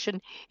information.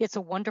 It's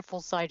a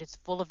wonderful site. It's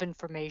full of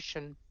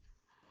information.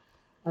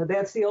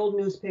 That's the old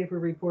newspaper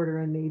reporter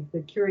in me.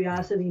 The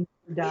curiosity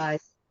never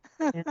dies.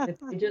 And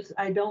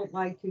I don't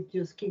like to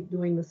just keep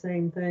doing the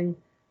same thing.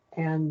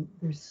 And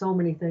there's so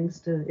many things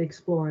to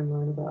explore and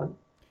learn about.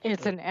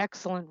 It's an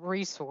excellent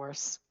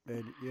resource.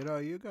 And, you know,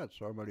 you got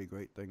so many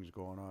great things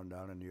going on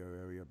down in your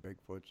area,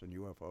 Bigfoots and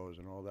UFOs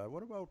and all that.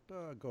 What about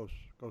ghost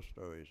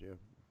stories?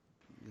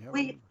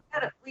 We've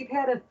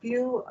had a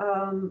few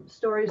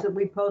stories that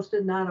we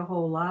posted, not a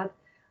whole lot.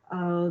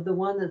 The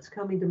one that's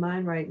coming to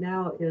mind right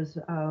now is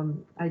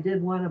I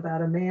did one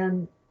about a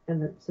man,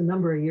 and it's a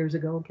number of years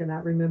ago,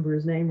 cannot remember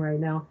his name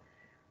right now,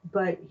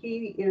 but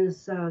he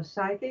is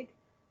psychic,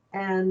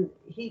 and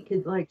he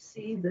could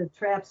see the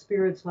trapped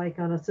spirits like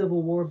on a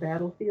Civil War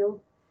battlefield.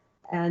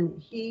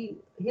 And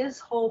his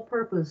whole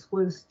purpose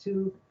was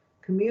to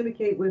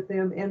communicate with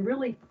them and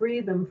really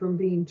free them from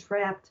being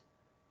trapped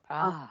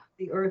on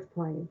the earth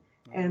plane.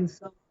 And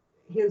so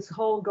his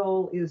whole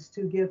goal is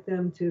to get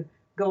them to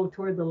go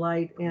toward the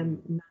light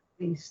and not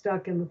be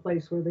stuck in the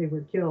place where they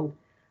were killed.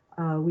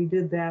 We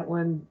did that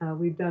one.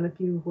 We've done a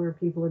few where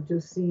people have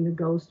just seen a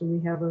ghost, and we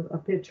have a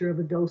picture of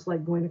a ghost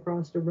going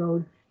across the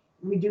road.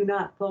 We do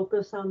not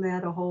focus on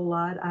that a whole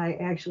lot. I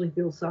actually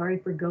feel sorry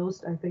for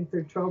ghosts. I think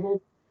they're troubled.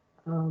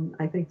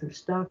 I think they're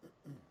stuck.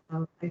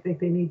 I think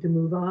they need to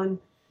move on.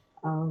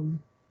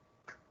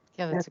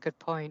 Yeah, that's a good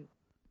point.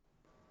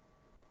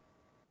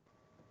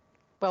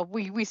 Well,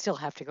 we still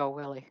have to go,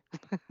 Willie.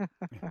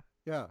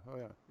 Yeah,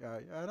 I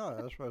know.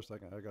 That's what I was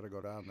thinking. I got to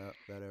go down that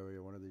area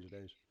one of these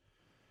days.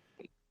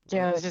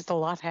 Yeah, there's just a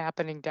lot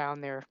happening down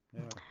there.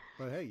 Yeah,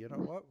 but hey, you know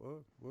what?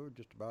 We're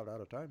just about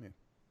out of time here.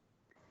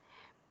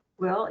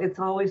 Well, it's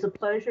always a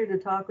pleasure to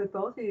talk with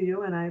both of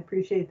you, and I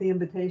appreciate the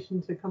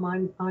invitation to come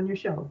on your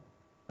show.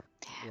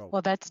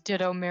 Well, that's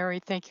ditto, Mary.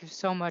 Thank you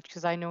so much,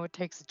 because I know it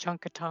takes a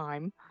chunk of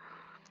time.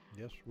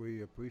 Yes,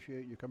 we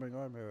appreciate you coming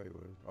on, Mary.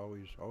 We're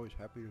always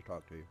happy to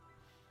talk to you.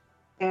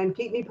 And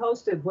keep me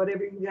posted,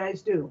 whatever you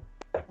guys do.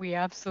 We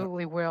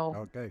absolutely will.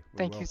 Okay.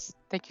 Thank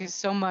you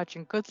so much,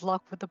 and good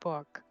luck with the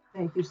book.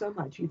 Thank you so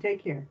much. You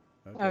take care.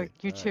 Okay.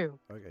 You too.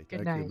 Okay.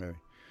 Good Thank night. you, Mary.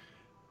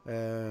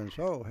 And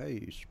so,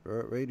 hey,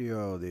 Spirit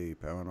Radio, the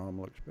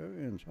Paranormal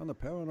Experience on the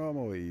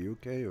Paranormal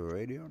UK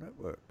Radio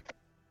Network.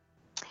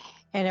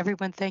 And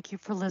everyone, thank you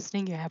for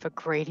listening. You have a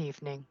great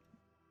evening.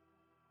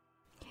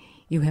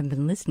 You have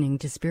been listening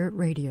to Spirit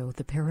Radio,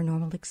 the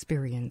Paranormal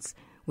Experience,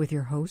 with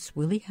your hosts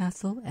Willie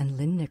Hassel and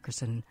Lynn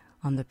Nickerson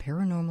on the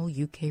Paranormal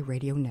UK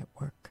Radio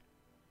Network.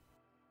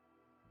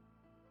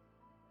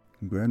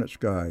 Granite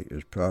Sky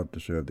is proud to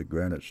serve the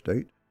Granite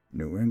State,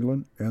 New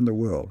England, and the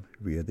world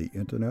via the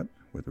Internet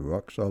with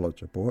rock-solid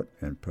support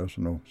and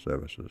personal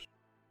services.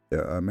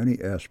 There are many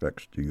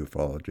aspects to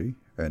ufology,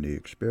 and the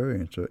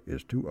experiencer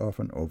is too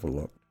often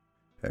overlooked.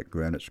 At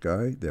Granite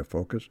Sky, their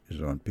focus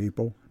is on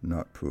people,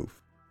 not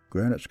proof.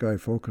 Granite Sky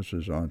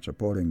focuses on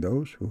supporting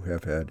those who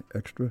have had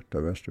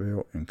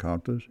extraterrestrial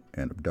encounters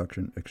and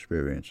abduction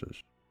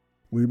experiences.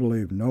 We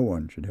believe no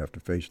one should have to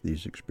face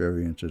these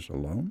experiences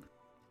alone.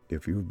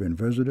 If you've been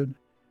visited,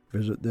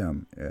 visit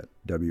them at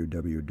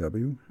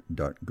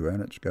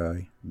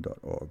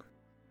www.granitesky.org.